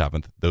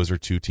 27th. Those are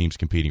 2 teams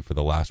competing for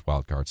the last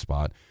wild card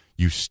spot.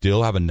 You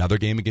still have another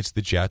game against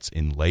the Jets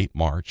in late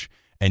March,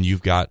 and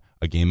you've got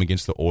a game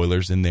against the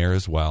Oilers in there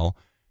as well.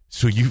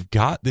 So you've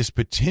got this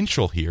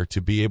potential here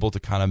to be able to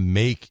kind of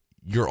make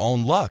your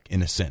own luck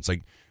in a sense.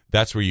 Like,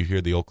 that's where you hear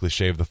the old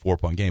cliche of the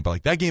 4-point game. But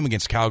like that game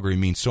against Calgary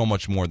means so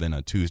much more than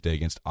a Tuesday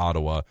against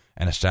Ottawa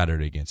and a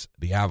Saturday against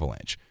the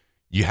Avalanche.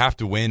 You have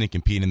to win and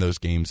compete in those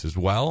games as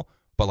well,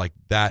 but like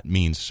that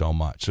means so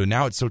much. So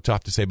now it's so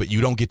tough to say, but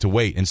you don't get to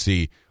wait and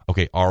see,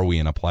 okay, are we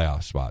in a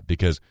playoff spot?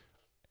 Because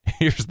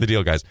here's the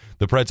deal, guys.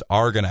 The Preds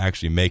are going to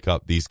actually make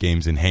up these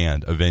games in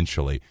hand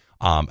eventually.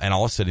 And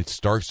all of a sudden it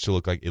starts to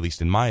look like, at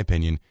least in my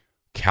opinion,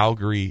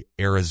 Calgary,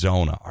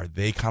 Arizona, are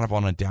they kind of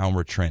on a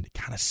downward trend? It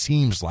kind of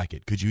seems like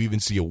it. Could you even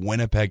see a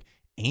Winnipeg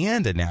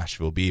and a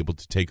Nashville be able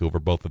to take over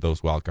both of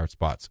those wildcard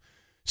spots?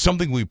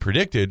 Something we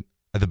predicted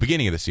at the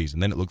beginning of the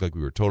season. Then it looked like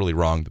we were totally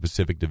wrong. The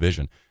Pacific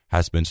Division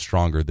has been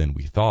stronger than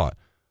we thought.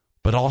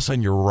 But all of a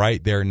sudden you're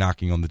right there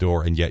knocking on the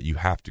door, and yet you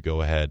have to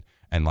go ahead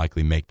and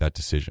likely make that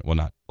decision. Well,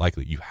 not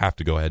likely. You have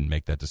to go ahead and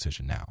make that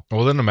decision now.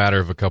 Well, in a matter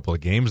of a couple of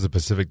games, the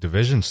Pacific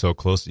Division's so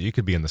close that you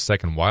could be in the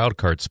second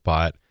wildcard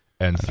spot,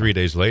 and 3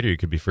 days later, you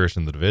could be first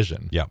in the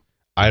division. Yeah.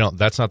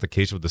 That's not the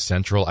case with the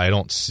Central. I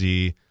don't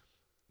see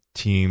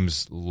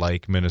teams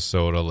like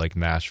Minnesota, like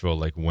Nashville,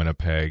 like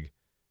Winnipeg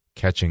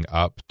catching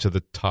up to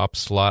the top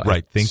slot.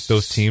 Right. I think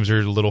those teams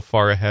are a little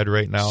far ahead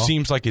right now.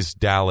 Seems like it's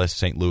Dallas,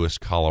 St. Louis,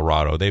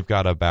 Colorado. They've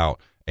got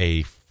about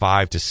a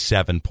 5 to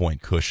 7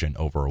 point cushion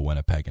over a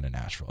Winnipeg and a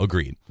Nashville.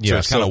 Agreed. So Yeah,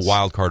 it's kind of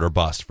wild card or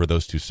bust for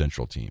those two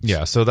Central teams.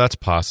 Yeah, so that's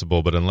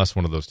possible, but unless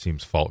one of those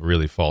teams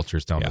really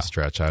falters down Yeah. the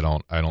stretch, I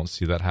don't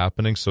see that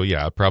happening. So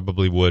yeah, it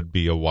probably would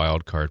be a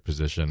wild card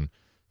position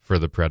for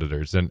the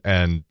Predators,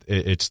 and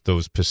it's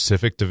those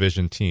Pacific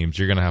Division teams.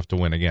 You're going to have to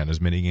win again as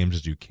many games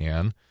as you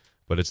can,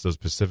 but it's those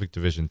Pacific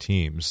Division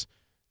teams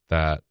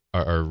that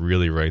are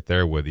really right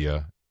there with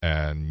you,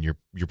 and you're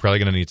probably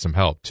going to need some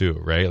help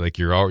too, right? Like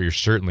you're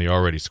certainly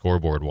already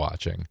scoreboard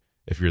watching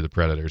if you're the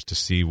Predators to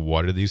see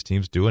what are these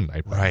teams doing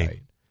night by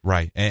night.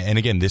 Right. And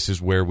again, this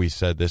is where we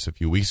said this a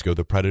few weeks ago.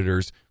 The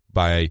Predators,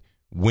 by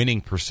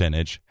winning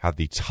percentage, have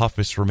the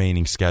toughest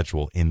remaining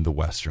schedule in the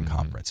Western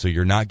Conference. So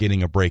you're not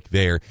getting a break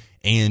there,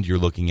 and you're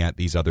looking at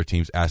these other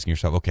teams asking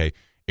yourself, okay,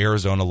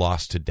 Arizona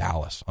lost to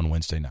Dallas on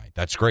Wednesday night.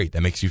 That's great.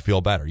 That makes you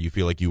feel better. You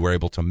feel like you were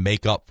able to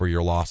make up for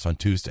your loss on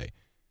Tuesday.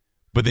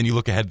 But then you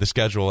look ahead to the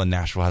schedule, and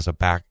Nashville has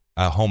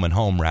a home and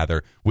home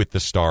with the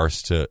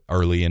Stars to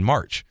early in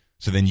March.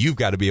 So then you've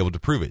got to be able to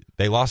prove it.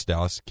 They lost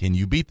Dallas. Can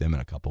you beat them in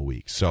a couple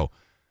weeks? So,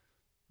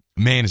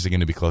 man, is it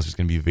going to be close. It's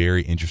going to be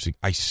very interesting.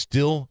 I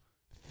still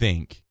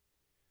think,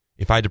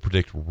 if I had to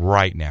predict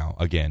right now,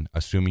 again,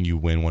 assuming you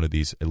win one of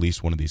these, at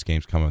least one of these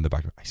games coming in the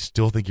back, I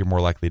still think you're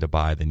more likely to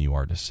buy than you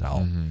are to sell.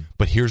 Mm-hmm.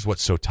 But here's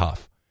what's so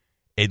tough.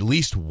 At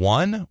least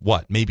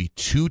maybe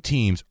two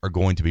teams are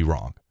going to be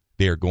wrong.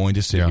 They are going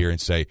to sit here and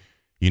say,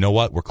 you know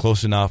what, we're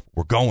close enough,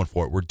 we're going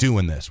for it, we're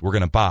doing this, we're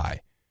going to buy.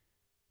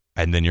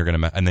 And then you're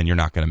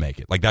not going to make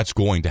it. Like, that's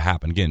going to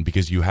happen again,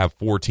 because you have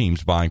four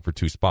teams vying for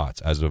two spots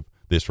as of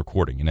this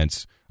recording. And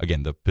it's,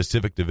 again, the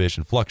Pacific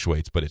Division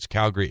fluctuates, but it's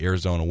Calgary,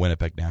 Arizona,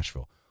 Winnipeg,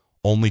 Nashville.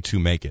 Only two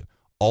make it.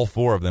 All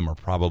four of them are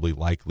probably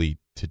likely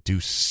to do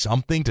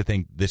something to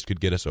think this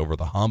could get us over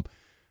the hump.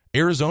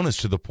 Arizona's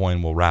to the point,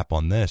 and we'll wrap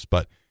on this,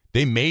 but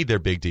they made their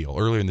big deal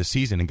earlier in the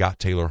season and got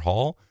Taylor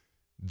Hall.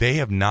 They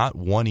have not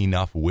won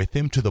enough with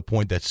him to the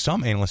point that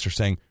some analysts are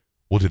saying,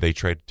 well, do they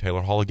trade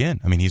Taylor Hall again?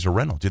 I mean, he's a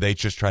rental. Do they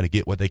just try to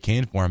get what they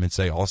can for him and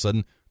say, all of a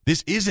sudden,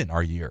 this isn't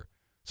our year?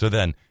 So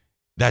then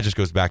that just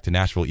goes back to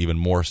Nashville even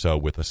more so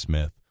with a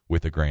Smith,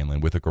 with a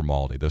Granlund, with a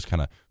Grimaldi, those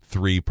kind of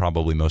three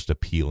probably most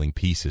appealing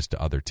pieces to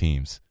other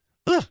teams.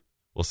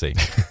 We'll see.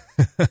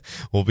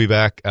 We'll be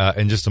back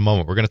in just a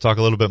moment. We're going to talk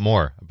a little bit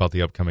more about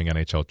the upcoming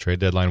NHL trade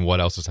deadline, what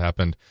else has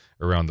happened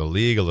around the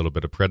league, a little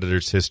bit of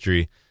Predators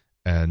history,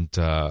 and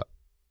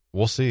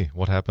we'll see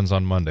what happens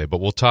on Monday. But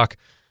we'll talk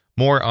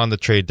more on the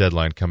trade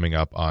deadline coming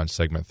up on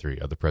segment 3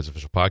 of the Preds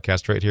Official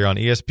Podcast right here on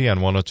ESPN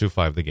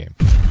 102.5 The Game.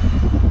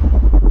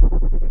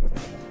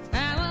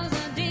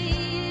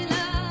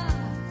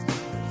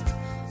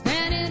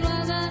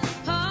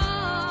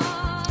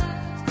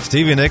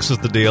 Stevie Nicks was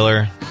the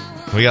dealer.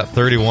 We got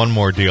 31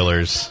 more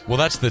dealers. Well,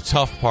 that's the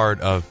tough part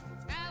of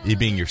it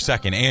being your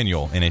second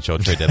annual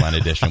NHL trade deadline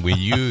edition. We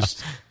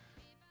used,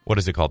 what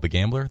is it called? The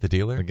Gambler? The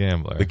Dealer? The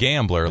Gambler. The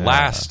Gambler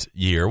last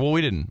year. Well,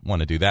 we didn't want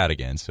to do that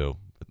again, so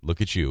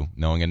look at you,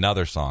 knowing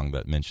another song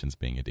that mentions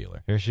being a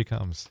dealer. Here she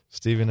comes,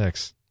 Stevie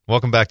Nicks.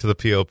 Welcome back to the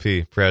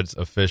POP, Preds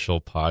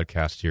Official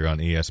Podcast here on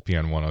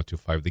ESPN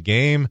 102.5 The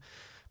Game.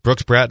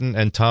 Brooks Bratton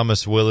and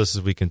Thomas Willis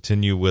as we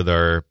continue with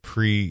our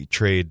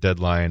pre-trade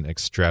deadline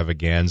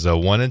extravaganza.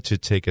 Wanted to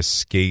take a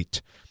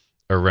skate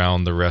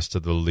around the rest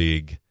of the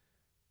league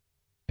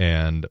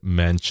and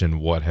mention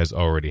what has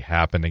already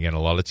happened. Again,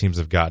 a lot of teams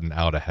have gotten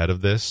out ahead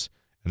of this,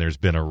 and there's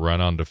been a run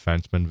on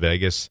defensemen.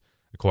 Vegas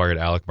acquired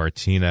Alec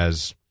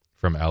Martinez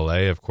from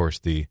L.A., of course,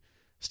 the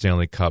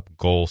Stanley Cup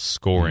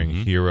goal-scoring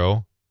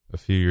hero a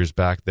few years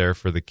back there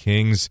for the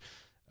Kings.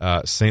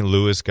 St.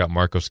 Louis got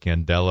Marco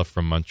Scandella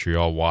from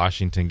Montreal.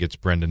 Washington gets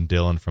Brendan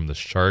Dillon from the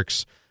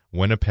Sharks.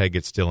 Winnipeg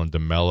gets Dylan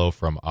DeMello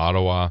from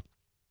Ottawa.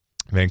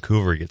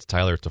 Vancouver gets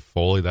Tyler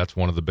Toffoli. That's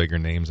one of the bigger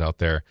names out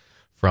there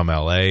from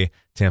L.A.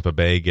 Tampa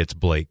Bay gets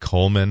Blake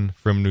Coleman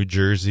from New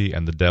Jersey.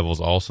 And the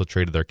Devils also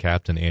traded their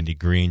captain, Andy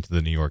Green, to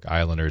the New York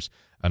Islanders,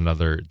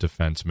 another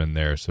defenseman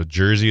there. So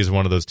Jersey is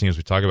one of those teams.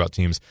 We talk about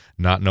teams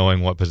not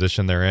knowing what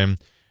position they're in.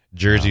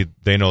 Jersey,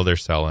 they know they're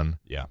selling.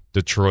 Yeah.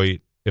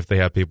 Detroit, if they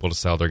have people to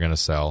sell, they're going to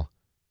sell.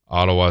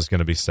 Ottawa's going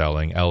to be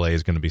selling. LA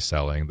is going to be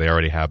selling. They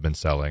already have been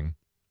selling.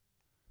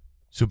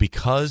 So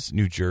because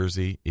New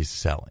Jersey is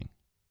selling,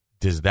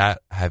 does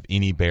that have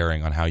any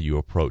bearing on how you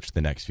approach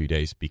the next few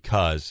days?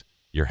 Because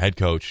your head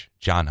coach,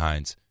 John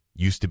Hines,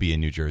 used to be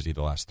in New Jersey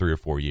the last 3 or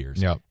 4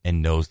 years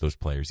and knows those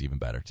players even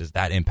better. Does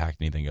that impact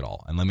anything at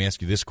all? And let me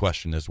ask you this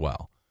question as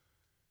well.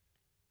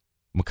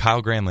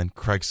 Mikael Granlund,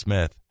 Craig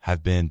Smith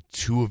have been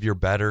two of your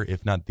better,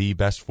 if not the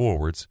best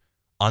forwards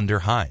under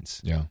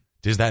Hines. Yeah.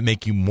 Does that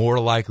make you more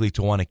likely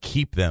to want to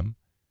keep them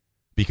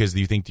because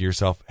you think to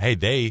yourself, hey,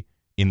 they,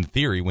 in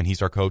theory, when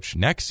he's our coach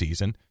next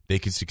season, they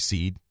could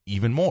succeed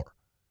even more?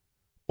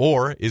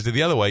 Or is it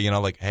the other way,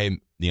 like, hey,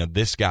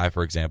 this guy,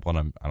 for example,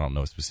 and I don't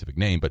know a specific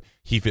name, but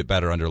he fit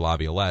better under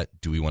Laviolette.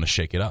 Do we want to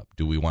shake it up?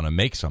 Do we want to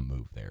make some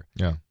move there?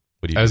 Yeah.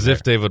 As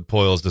if David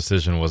Poyle's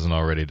decision wasn't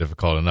already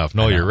difficult enough.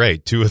 No, you're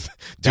right. Two of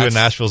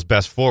Nashville's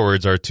best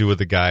forwards are two of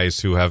the guys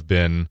who have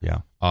been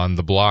on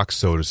the block,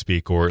 so to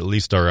speak, or at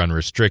least are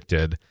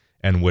unrestricted.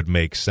 and would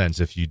make sense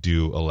if you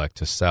do elect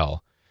to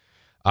sell.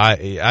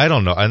 I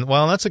don't know. And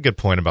well, that's a good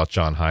point about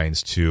John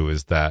Hines too,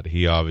 is that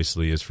he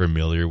obviously is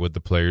familiar with the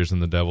players in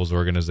the Devils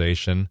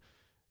organization.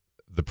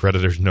 The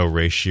Predators know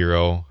Ray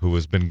Shero, who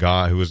was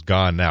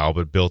gone now,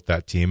 but built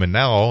that team, and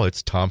now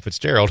it's Tom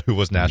Fitzgerald, who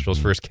was Nashville's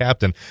first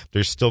captain.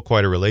 There's still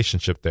quite a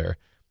relationship there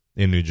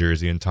in New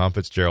Jersey, and Tom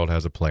Fitzgerald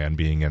has a plan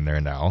being in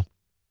there now.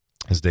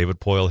 Has David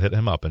Poile hit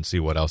him up and see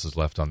what else is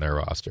left on their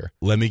roster?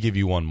 Let me give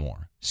you one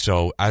more.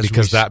 So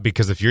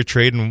because if you're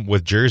trading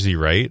with Jersey,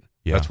 right?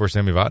 Yeah. That's where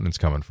Sammy Vatanen's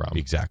coming from.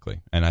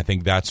 Exactly. And I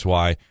think that's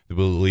why I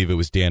believe it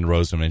was Dan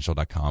Rose on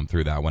NHL.com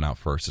threw that one out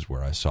first is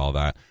where I saw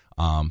that.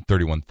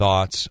 31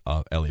 Thoughts,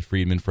 Elliot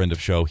Friedman, friend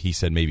of show, he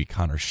said maybe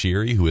Connor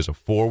Sheary, who is a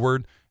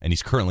forward, and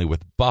he's currently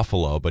with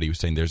Buffalo, but he was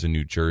saying there's a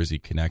New Jersey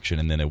connection,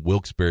 and then a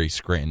Wilkes-Barre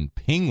Scranton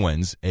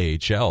Penguins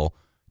AHL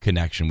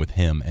connection with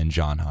him and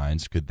John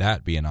Hines. Could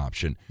that be an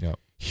option? Yep.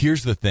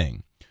 Here's the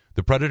thing.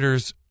 The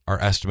Predators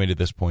are estimated at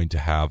this point to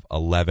have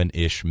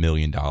 $11-ish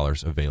million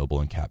available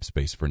in cap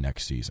space for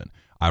next season.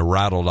 I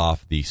rattled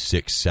off the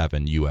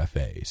 6-7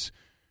 UFAs.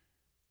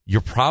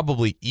 You're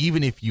probably,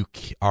 even if you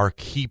are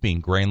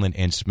keeping Granlund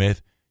and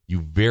Smith, you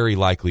very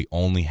likely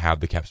only have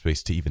the cap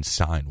space to even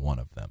sign one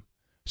of them.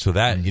 So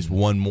that is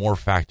one more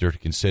factor to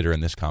consider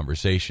in this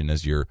conversation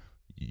as you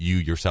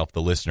yourself,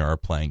 the listener, are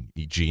playing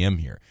GM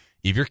here.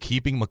 If you're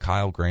keeping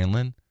Mikael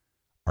Granlund,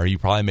 are you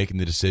probably making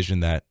the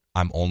decision that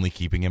I'm only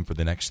keeping him for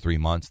the next 3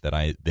 months, that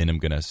I then am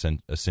going to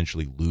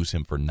essentially lose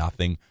him for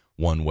nothing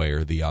one way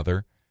or the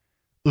other?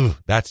 Ugh,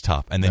 that's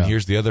tough. And then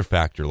here's the other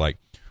factor. Like,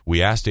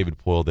 we asked David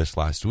Poile this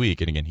last week,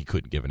 and again, he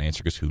couldn't give an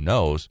answer because who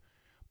knows,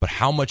 but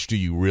how much do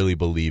you really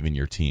believe in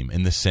your team,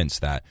 in the sense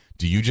that,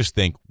 do you just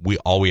think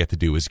all we have to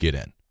do is get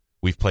in?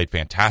 We've played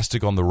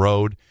fantastic on the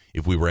road.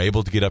 If we were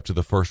able to get up to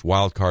the first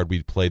wild card,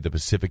 we'd played the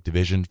Pacific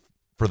Division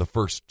for the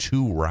first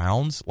 2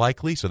 rounds,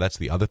 likely. So that's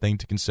the other thing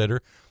to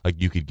consider.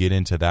 Like, you could get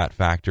into that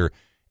factor.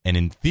 And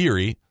in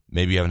theory,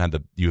 maybe you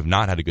have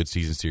not had a good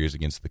season series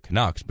against the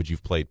Canucks, but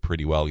you've played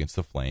pretty well against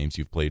the Flames.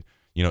 You've played,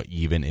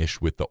 even-ish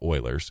with the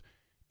Oilers.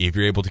 If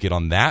you're able to get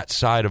on that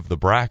side of the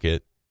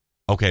bracket,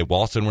 okay, well,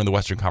 all of a sudden we're in the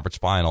Western Conference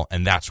Final,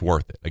 and that's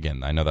worth it.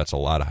 Again, I know that's a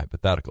lot of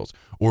hypotheticals.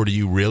 Or do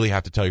you really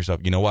have to tell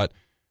yourself, you know what,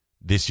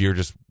 this year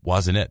just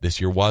wasn't it.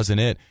 This year wasn't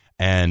it.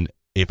 And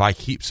if I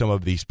keep some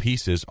of these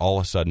pieces, all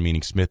of a sudden,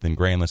 meaning Smith and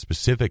Granlund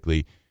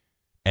specifically,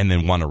 and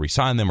then want to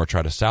re-sign them or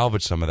try to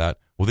salvage some of that,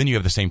 well, then you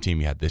have the same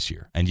team you had this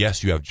year. And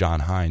yes, you have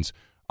John Hines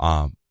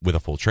with a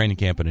full training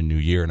camp and a new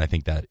year, and I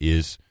think that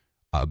is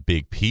a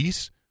big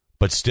piece.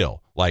 But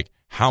still, like,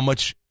 how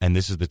much, and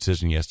this is the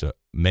decision he has to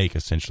make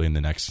essentially in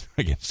the next,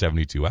 again,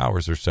 72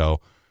 hours or so,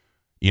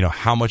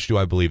 how much do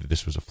I believe that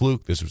this was a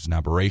fluke, this was an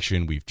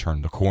aberration, we've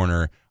turned the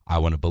corner, I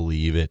want to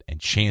believe it and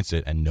chance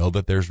it and know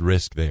that there's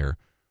risk there?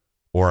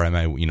 Or am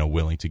I,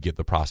 willing to get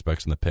the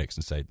prospects and the picks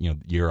and say,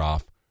 year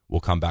off, we'll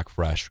come back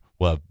fresh,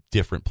 we'll have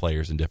different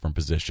players in different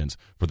positions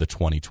for the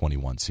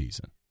 2021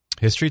 season?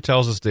 History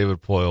tells us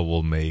David Poile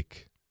will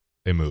make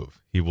a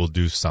move. He will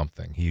do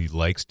something. He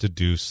likes to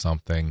do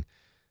something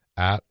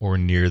at or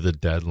near the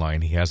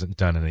deadline. He hasn't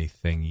done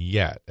anything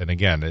yet. And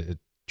again,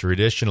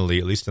 traditionally,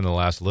 at least in the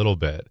last little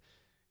bit,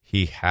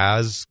 he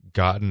has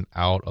gotten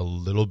out a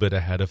little bit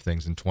ahead of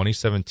things. In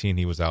 2017,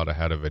 he was out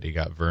ahead of it. He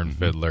got Vern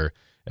Fiddler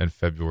in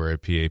February.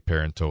 P.A.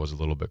 Parenteau was a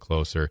little bit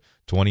closer.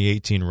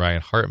 2018,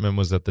 Ryan Hartman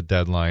was at the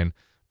deadline,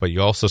 but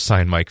you also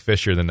signed Mike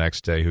Fisher the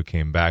next day, who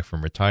came back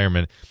from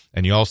retirement,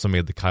 and you also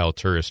made the Kyle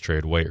Turris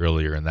trade way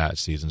earlier in that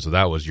season, so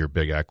that was your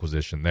big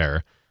acquisition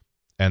there.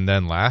 And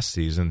then last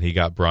season, he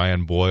got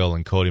Brian Boyle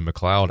and Cody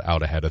McLeod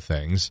out ahead of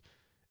things,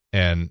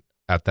 and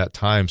at that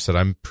time said,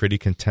 I'm pretty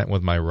content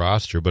with my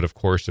roster, but of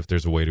course, if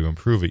there's a way to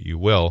improve it, you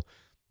will.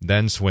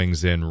 Then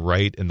swings in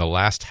right in the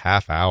last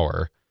half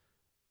hour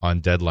on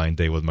deadline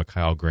day with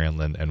Mikael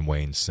Granlund and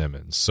Wayne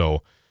Simmons.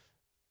 So,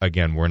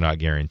 again, we're not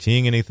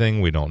guaranteeing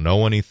anything. We don't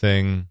know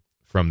anything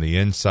from the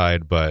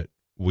inside, but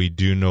we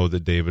do know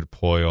that David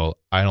Poile,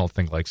 I don't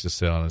think, likes to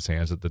sit on his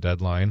hands at the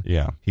deadline.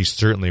 Yeah. He's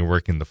certainly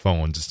working the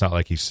phones. It's not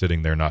like he's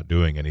sitting there not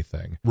doing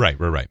anything. Right.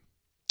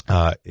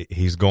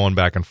 He's going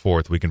back and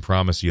forth. We can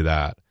promise you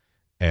that.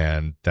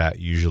 And that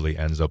usually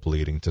ends up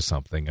leading to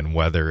something. And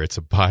whether it's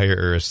a buyer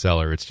or a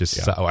seller, it's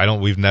just,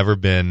 we've never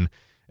been,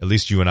 at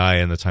least you and I,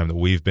 in the time that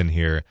we've been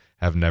here,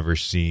 have never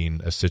seen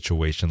a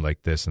situation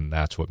like this. And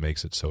that's what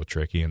makes it so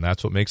tricky. And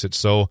that's what makes it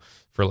so,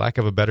 for lack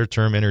of a better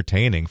term,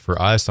 entertaining for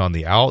us on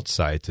the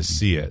outside to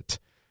see it.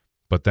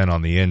 But then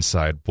on the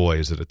inside, boy,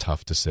 is it a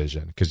tough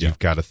decision, because you've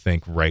got to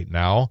think right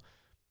now,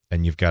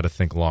 and you've got to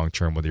think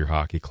long-term with your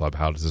hockey club.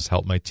 How does this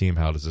help my team?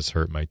 How does this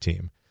hurt my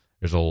team?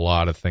 There's a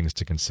lot of things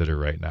to consider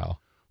right now.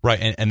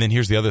 Right, and then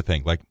here's the other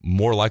thing. Like,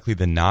 more likely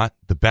than not,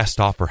 the best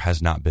offer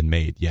has not been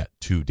made yet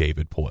to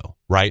David Poile,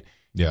 right?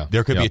 Yeah.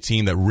 There could be a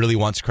team that really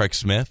wants Craig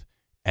Smith,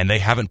 and they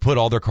haven't put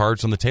all their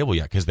cards on the table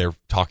yet because they're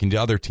talking to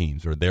other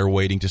teams, or they're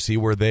waiting to see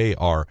where they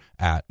are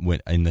at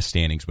in the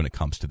standings when it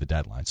comes to the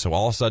deadline. So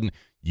all of a sudden,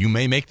 you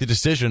may make the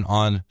decision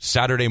on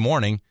Saturday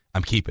morning,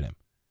 I'm keeping him.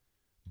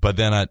 But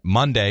then at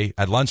Monday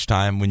at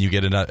lunchtime, when you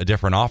get a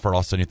different offer,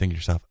 all of a sudden you think to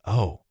yourself,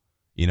 oh,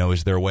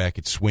 Is there a way I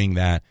could swing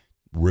that,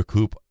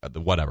 recoup,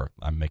 whatever,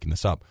 I'm making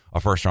this up, a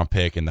first-round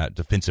pick and that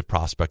defensive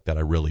prospect that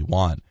I really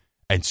want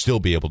and still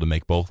be able to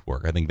make both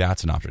work? I think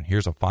that's an option.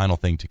 Here's a final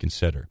thing to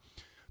consider.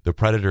 The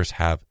Predators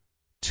have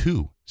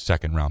 2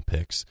 second-round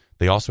picks.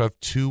 They also have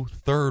 2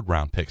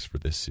 third-round picks for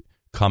this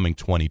coming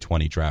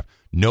 2020 draft.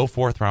 No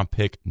 4th-round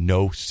pick,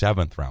 no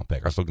 7th-round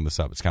pick. I was looking this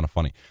up. It's kind of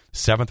funny.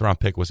 7th-round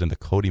pick was in the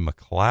Cody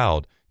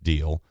McLeod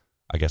deal,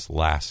 I guess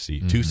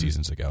 2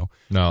 seasons ago.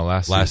 No,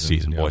 last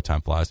season. Boy,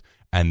 time flies.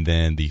 And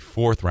then the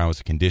 4th round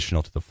was a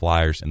conditional to the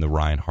Flyers in the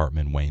Ryan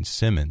Hartman, Wayne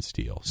Simmons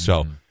deal.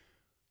 So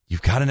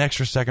you've got an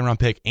extra 2nd-round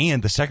pick,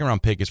 and the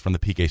 2nd-round pick is from the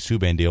PK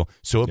Subban deal,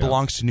 so it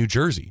belongs to New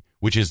Jersey,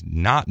 which is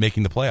not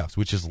making the playoffs,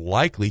 which is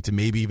likely to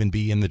maybe even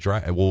be in the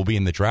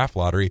draft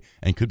lottery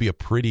and could be a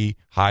pretty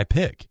high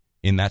pick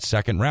in that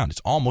 2nd round.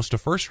 It's almost a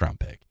 1st-round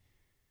pick.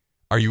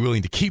 Are you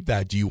willing to keep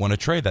that? Do you want to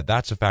trade that?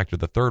 That's a factor.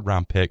 The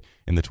 3rd-round pick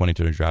in the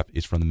 2020 draft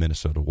is from the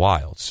Minnesota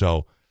Wild.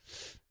 So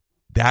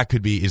that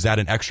could be, is that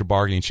an extra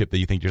bargaining chip that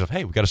you think to yourself,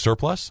 hey, we've got a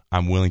surplus,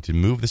 I'm willing to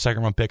move the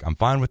 2nd-round pick, I'm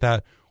fine with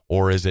that?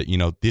 Or is it,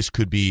 this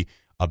could be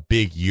a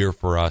big year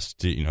for us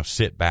to,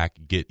 sit back,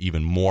 get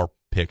even more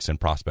picks and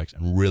prospects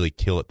and really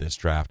kill it this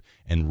draft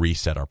and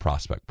reset our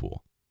prospect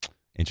pool?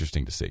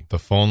 Interesting to see. The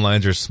phone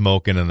lines are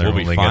smoking, and we'll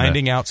be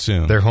finding out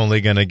soon. They're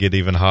only going to get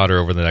even hotter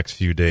over the next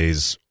few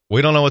days.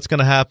 We don't know what's going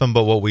to happen,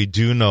 but what we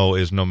do know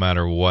is no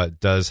matter what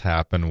does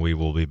happen, we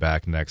will be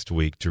back next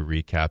week to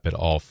recap it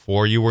all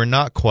for you. We're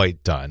not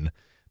quite done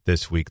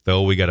this week,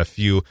 though. We got a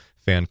few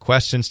fan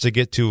questions to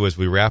get to as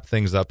we wrap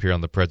things up here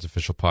on the Preds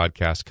Official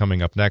Podcast,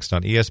 coming up next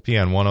on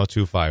ESPN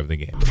 102.5 The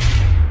Game.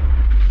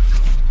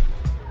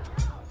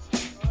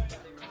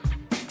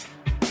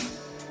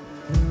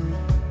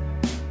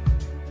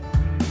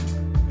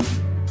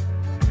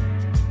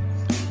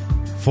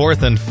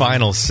 Fourth and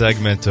final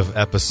segment of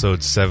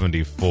episode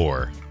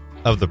 74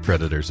 of the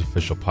Predators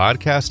Official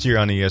Podcast here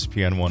on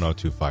ESPN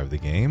 102.5 The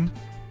Game.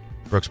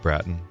 Brooks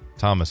Bratton,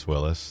 Thomas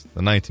Willis,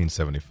 the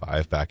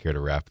 1975, back here to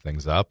wrap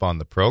things up on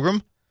the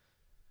program.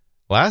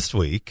 Last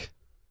week,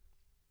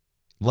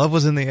 love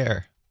was in the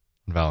air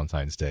on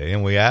Valentine's Day,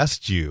 and we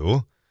asked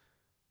you,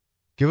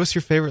 give us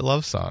your favorite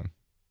love song.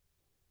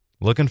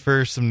 Looking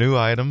for some new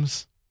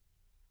items.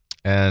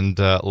 And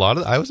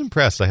I was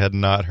impressed. I had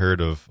not heard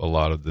of a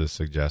lot of the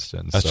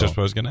suggestions. That's just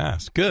what I was going to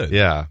ask. Good.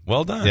 Yeah.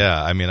 Well done.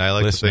 Yeah. I mean, I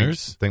like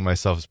Listeners. to think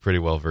myself is pretty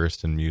well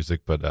versed in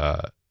music,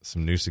 but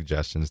some new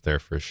suggestions there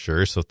for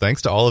sure. So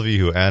thanks to all of you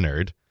who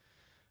entered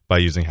by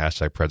using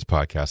hashtag Preds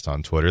Podcast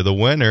on Twitter. The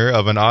winner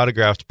of an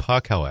autographed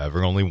puck,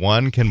 however, only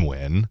one can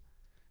win.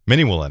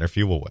 Many will enter,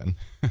 few will win.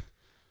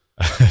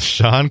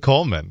 Sean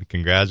Coleman,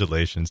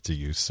 congratulations to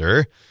you,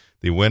 sir.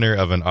 The winner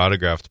of an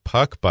autographed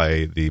puck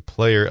by the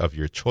player of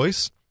your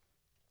choice.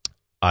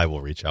 I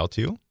will reach out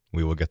to you.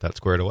 We will get that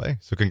squared away.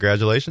 So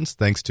congratulations.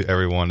 Thanks to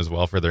everyone as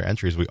well for their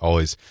entries. We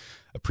always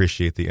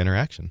appreciate the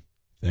interaction.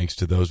 Thanks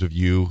to those of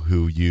you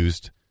who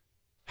used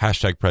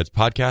hashtag Preds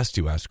Podcast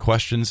to ask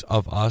questions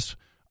of us.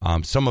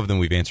 Some of them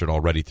we've answered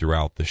already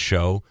throughout the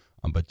show,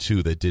 but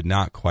 2 that did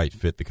not quite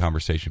fit the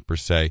conversation per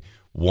se.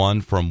 One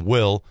from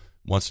Will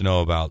wants to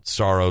know about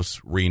Saros,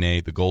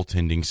 Rinne, the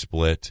goaltending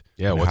split.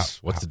 Yeah,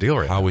 what's the deal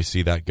right now? How we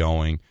see that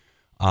going.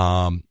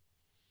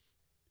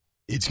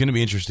 It's going to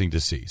be interesting to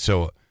see.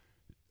 So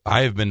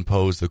I have been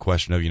posed the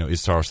question of,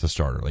 is Saros the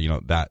starter?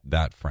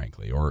 That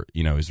frankly, or,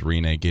 is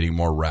Rinne getting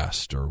more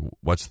rest, or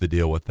what's the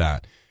deal with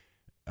that?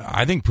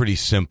 I think pretty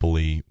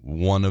simply,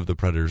 one of the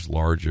Predators'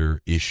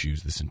 larger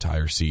issues this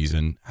entire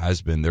season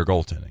has been their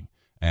goaltending.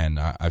 And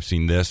I've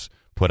seen this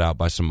put out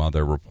by some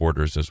other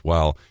reporters as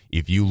well.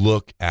 If you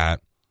look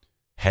at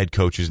head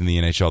coaches in the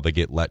NHL that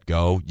get let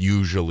go,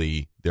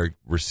 usually they're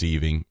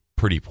receiving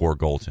pretty poor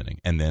goaltending.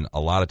 And then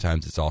a lot of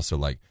times it's also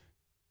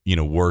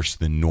worse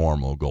than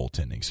normal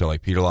goaltending. So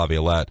Peter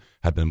Laviolette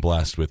had been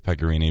blessed with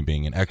Pekka Rinne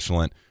being an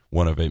excellent,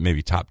 one of it,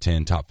 maybe top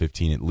 10, top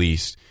 15 at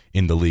least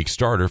in the league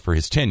starter for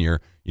his tenure.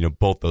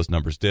 Both those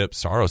numbers dipped.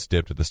 Saros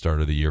dipped at the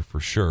start of the year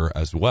for sure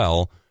as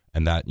well.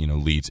 And that,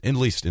 leads, at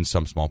least in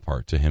some small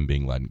part, to him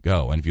being let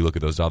go. And if you look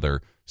at those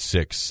other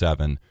 6,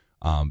 7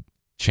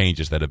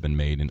 changes that have been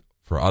made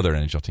for other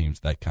NHL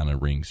teams, that kind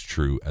of rings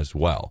true as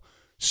well.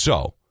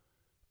 So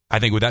I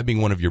think with that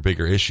being one of your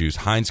bigger issues,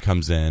 Hines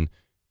comes in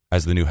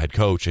as the new head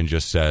coach and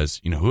just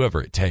says,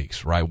 whoever it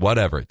takes, right?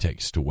 Whatever it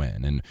takes to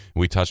win. And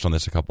we touched on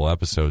this a couple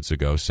episodes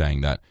ago,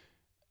 saying that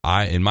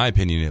in my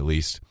opinion at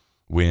least,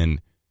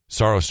 when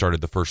Saros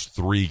started the first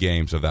 3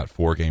 games of that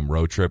 4-game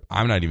road trip,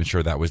 I'm not even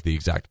sure that was the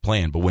exact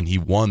plan. But when he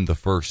won the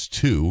first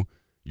 2,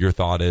 your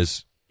thought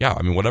is,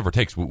 whatever it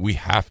takes. We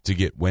have to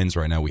get wins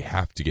right now. We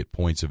have to get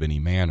points of any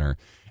manner.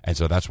 And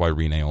so that's why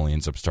Rinne only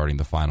ends up starting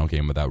the final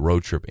game of that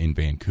road trip in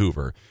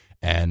Vancouver.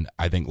 And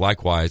I think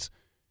likewise,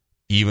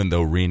 even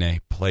though Rinne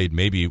played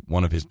maybe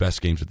one of his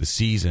best games of the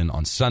season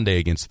on Sunday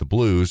against the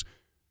Blues,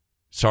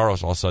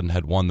 Saros all of a sudden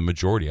had won the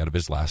majority out of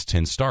his last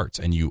 10 starts,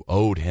 and you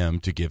owed him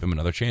to give him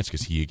another chance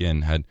because he,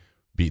 again, had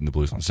beaten the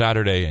Blues on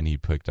Saturday, and he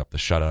picked up the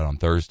shutout on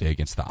Thursday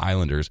against the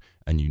Islanders,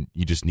 and you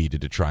just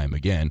needed to try him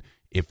again.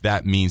 If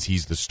that means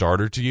he's the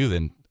starter to you,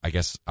 then I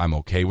guess I'm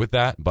okay with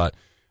that, but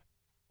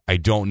I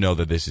don't know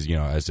that this is,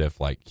 as if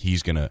like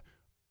he's going to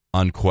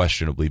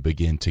unquestionably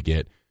begin to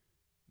get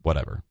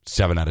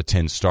 7 out of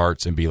 10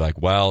 starts and be like,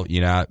 well,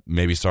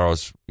 maybe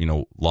Saros,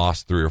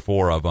 lost 3 or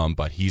 4 of them,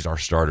 but he's our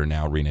starter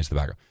now. Rene's the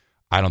backup.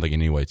 I don't think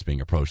in any way it's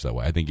being approached that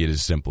way. I think it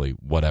is simply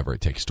whatever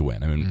it takes to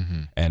win. I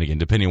mean, and again,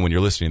 depending on when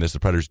you're listening to this, the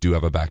Predators do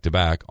have a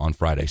back-to-back on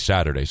Friday,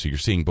 Saturday, so you're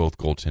seeing both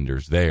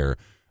goaltenders there.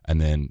 And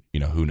then,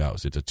 who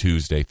knows? It's a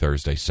Tuesday,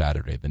 Thursday,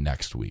 Saturday the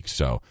next week.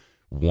 So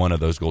one of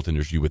those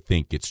goaltenders you would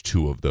think gets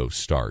 2 of those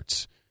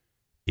starts.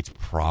 It's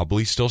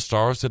probably still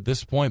Saros at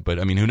this point, but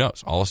I mean, who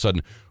knows? All of a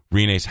sudden,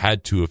 Rene's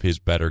had 2 of his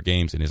better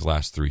games in his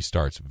last 3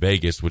 starts.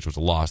 Vegas, which was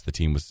a loss, the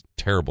team was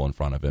terrible in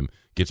front of him,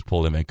 gets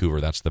pulled in Vancouver.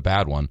 That's the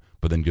bad one,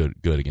 but then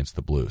good against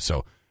the Blues.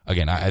 So,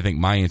 again, I think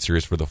my answer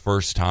is for the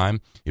first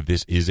time, if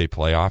this is a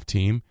playoff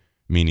team,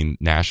 meaning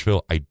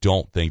Nashville, I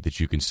don't think that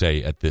you can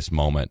say at this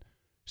moment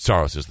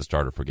Saros is the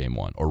starter for Game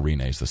 1 or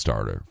Rene is the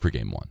starter for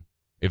Game 1,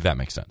 if that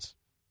makes sense.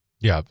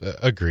 Yeah,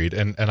 agreed.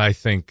 And I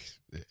think,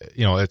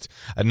 it's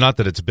not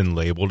that it's been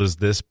labeled as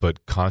this,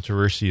 but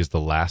controversy is the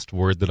last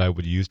word that I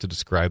would use to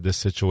describe this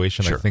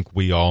situation. Sure. I think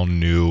we all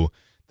knew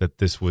that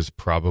this was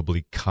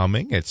probably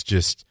coming. It's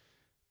just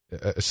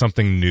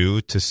something new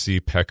to see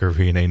Pekka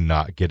Rinne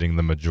not getting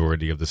the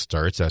majority of the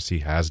starts as he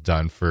has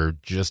done for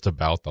just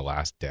about the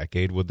last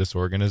decade with this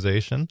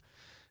organization.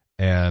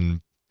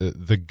 And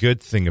the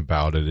good thing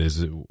about it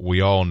is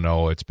we all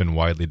know, it's been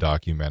widely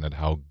documented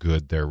how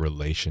good their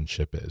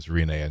relationship is,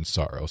 Rinne and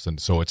Saros. And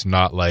so it's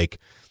not like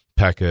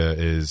Pekka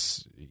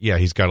is,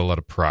 he's got a lot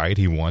of pride.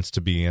 He wants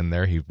to be in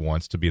there. He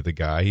wants to be the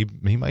guy.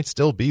 He might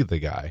still be the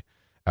guy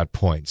at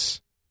points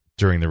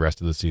during the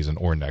rest of the season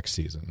or next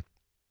season.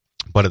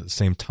 But at the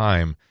same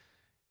time,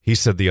 he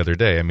said the other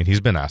day, I mean,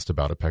 he's been asked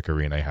about it, Pekka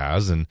Rinne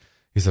has, and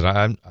he said,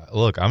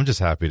 I'm just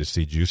happy to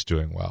see Juice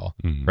doing well,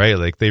 right?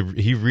 Like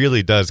he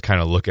really does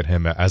kind of look at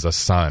him as a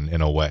son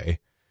in a way.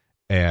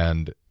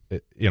 And,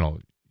 you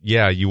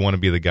want to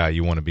be the guy,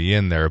 you want to be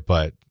in there,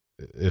 but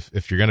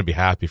if you're going to be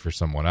happy for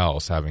someone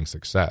else having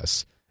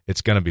success,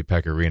 it's going to be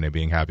Pekka Rinne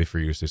being happy for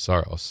Juuse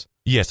Saros.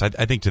 Yes, I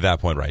think to that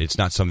point, right, it's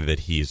not something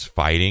that he is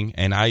fighting.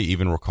 And I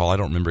even recall, I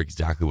don't remember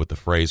exactly what the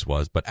phrase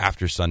was, but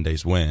after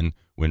Sunday's win,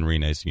 when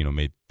Rinne's,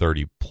 made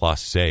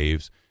 30-plus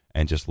saves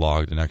and just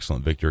logged an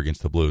excellent victory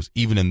against the Blues,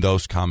 even in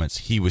those comments,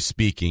 he was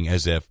speaking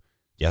as if,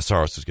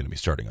 Saros is going to be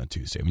starting on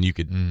Tuesday. I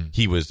mean,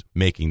 he was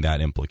making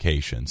that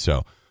implication.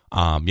 So,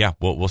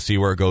 we'll see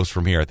where it goes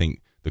from here. I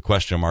think the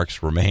question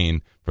marks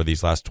remain for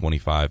these last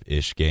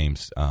 25-ish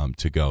games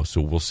to go.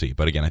 So we'll see.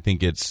 But again, I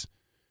think it's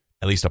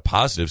at least a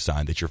positive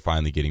sign that you're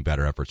finally getting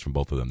better efforts from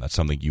both of them. That's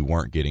something you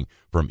weren't getting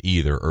from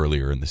either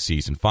earlier in the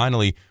season.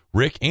 Finally,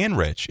 Rick and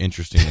Rich,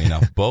 interestingly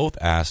enough, both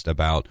asked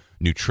about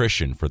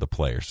nutrition for the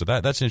players. So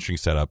that's an interesting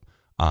setup.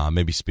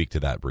 Maybe speak to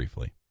that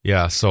briefly.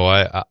 Yeah, so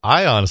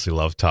I honestly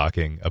love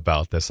talking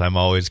about this. I'm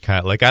always kind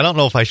of like, I don't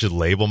know if I should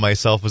label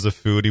myself as a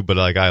foodie, but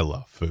like I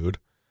love food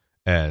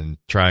and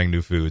trying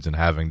new foods and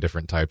having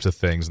different types of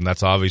things. And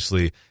that's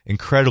obviously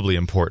incredibly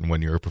important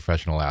when you're a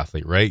professional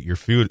athlete, right? Your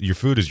food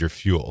is your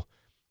fuel.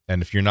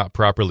 And if you're not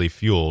properly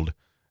fueled,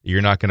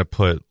 you're not going to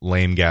put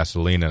lame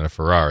gasoline in a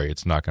Ferrari.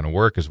 It's not going to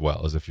work as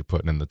well as if you're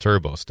putting in the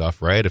turbo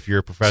stuff, right? If you're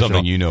a professional...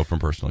 Something you know from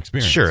personal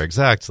experience. Sure,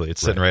 exactly. It's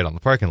sitting right on the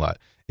parking lot.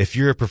 If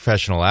you're a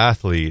professional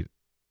athlete,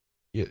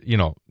 you're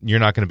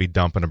not going to be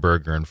dumping a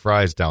burger and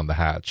fries down the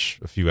hatch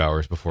a few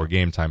hours before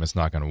game time. It's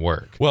not going to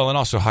work. Well, and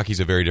also hockey's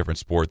a very different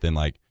sport than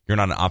like, you're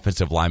not an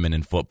offensive lineman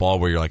in football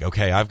where you're like,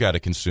 okay, I've got to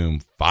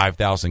consume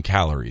 5,000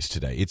 calories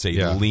today. It's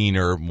a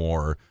leaner,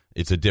 more...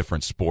 It's a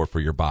different sport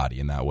for your body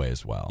in that way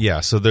as well.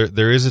 Yeah, so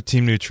there is a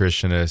team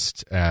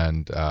nutritionist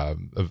and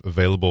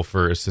available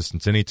for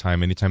assistance anytime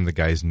the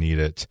guys need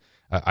it.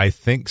 I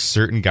think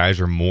certain guys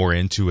are more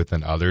into it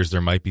than others. There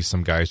might be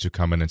some guys who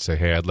come in and say,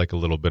 hey, I'd like a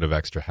little bit of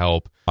extra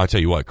help. I'll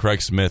tell you what,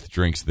 Craig Smith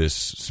drinks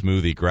this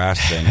smoothie grass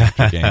thing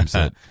after games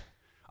that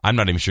I'm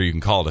not even sure you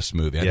can call it a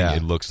smoothie. I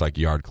think it looks like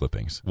yard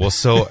clippings. Well,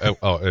 so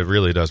it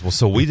really does. Well,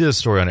 so we did a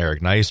story on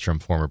Eric Nystrom,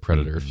 former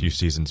Predator, a few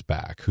seasons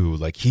back, who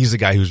he's a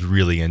guy who's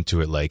really into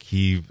it. Like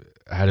he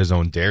had his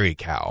own dairy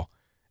cow,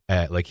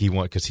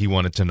 because he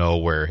wanted to know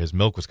where his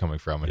milk was coming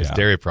from and his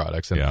dairy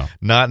products. And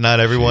not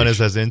everyone is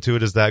as into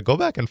it as that. Go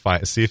back and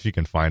see if you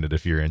can find it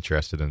if you're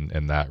interested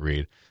in that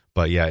read.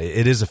 But yeah,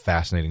 it is a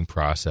fascinating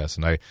process,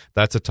 and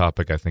that's a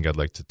topic I think I'd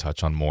like to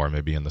touch on more,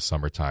 maybe in the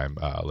summertime,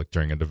 like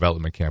during a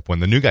development camp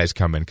when the new guys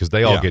come in, because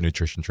they all get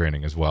nutrition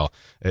training as well.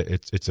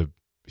 It's a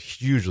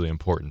hugely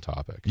important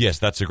topic. Yes,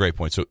 that's a great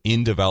point. So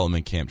in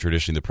development camp,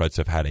 traditionally the Preds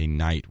have had a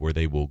night where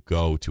they will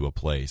go to a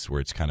place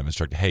where it's kind of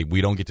instructed, hey, we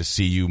don't get to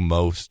see you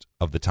most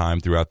of the time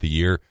throughout the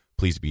year.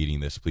 Please be eating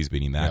this, please be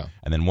eating that. Yeah.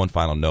 And then one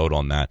final note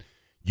on that,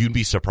 you'd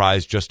be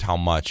surprised just how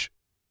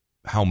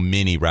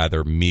many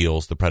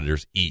meals the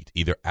Predators eat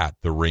either at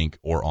the rink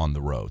or on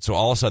the road. So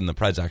all of a sudden the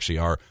Preds actually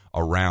are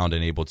around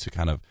and able to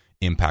kind of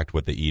impact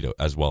what they eat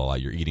as well.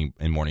 You're eating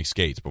in morning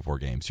skates before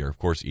games. You're, of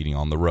course, eating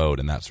on the road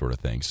and that sort of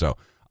thing. So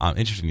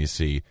interesting to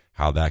see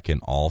how that can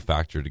all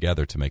factor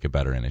together to make a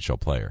better NHL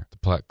player.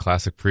 The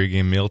classic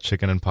pregame meal,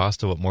 chicken and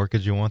pasta. What more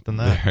could you want than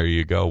that? There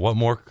you go. What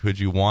more could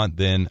you want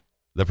than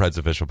the Preds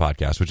Official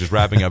Podcast, which is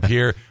wrapping up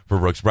here for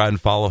Brooks Bratton.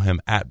 Follow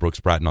him at Brooks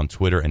Bratton on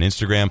Twitter and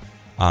Instagram.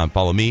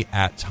 Follow me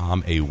at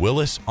Tom A.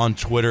 Willis on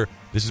Twitter.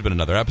 This has been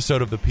another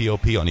episode of the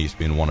POP on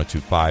ESPN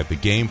 102.5 The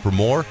Game. For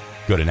more,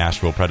 go to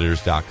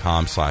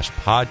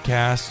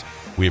NashvillePredators.com/podcast.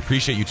 We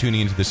appreciate you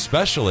tuning into this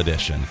special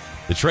edition,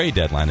 the trade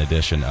deadline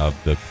edition of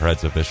the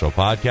Preds Official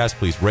Podcast.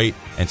 Please rate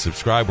and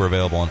subscribe. We're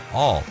available on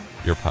all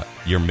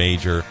your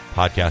major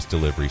podcast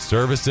delivery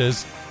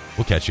services.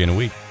 We'll catch you in a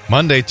week.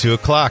 Monday, 2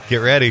 o'clock. Get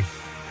ready.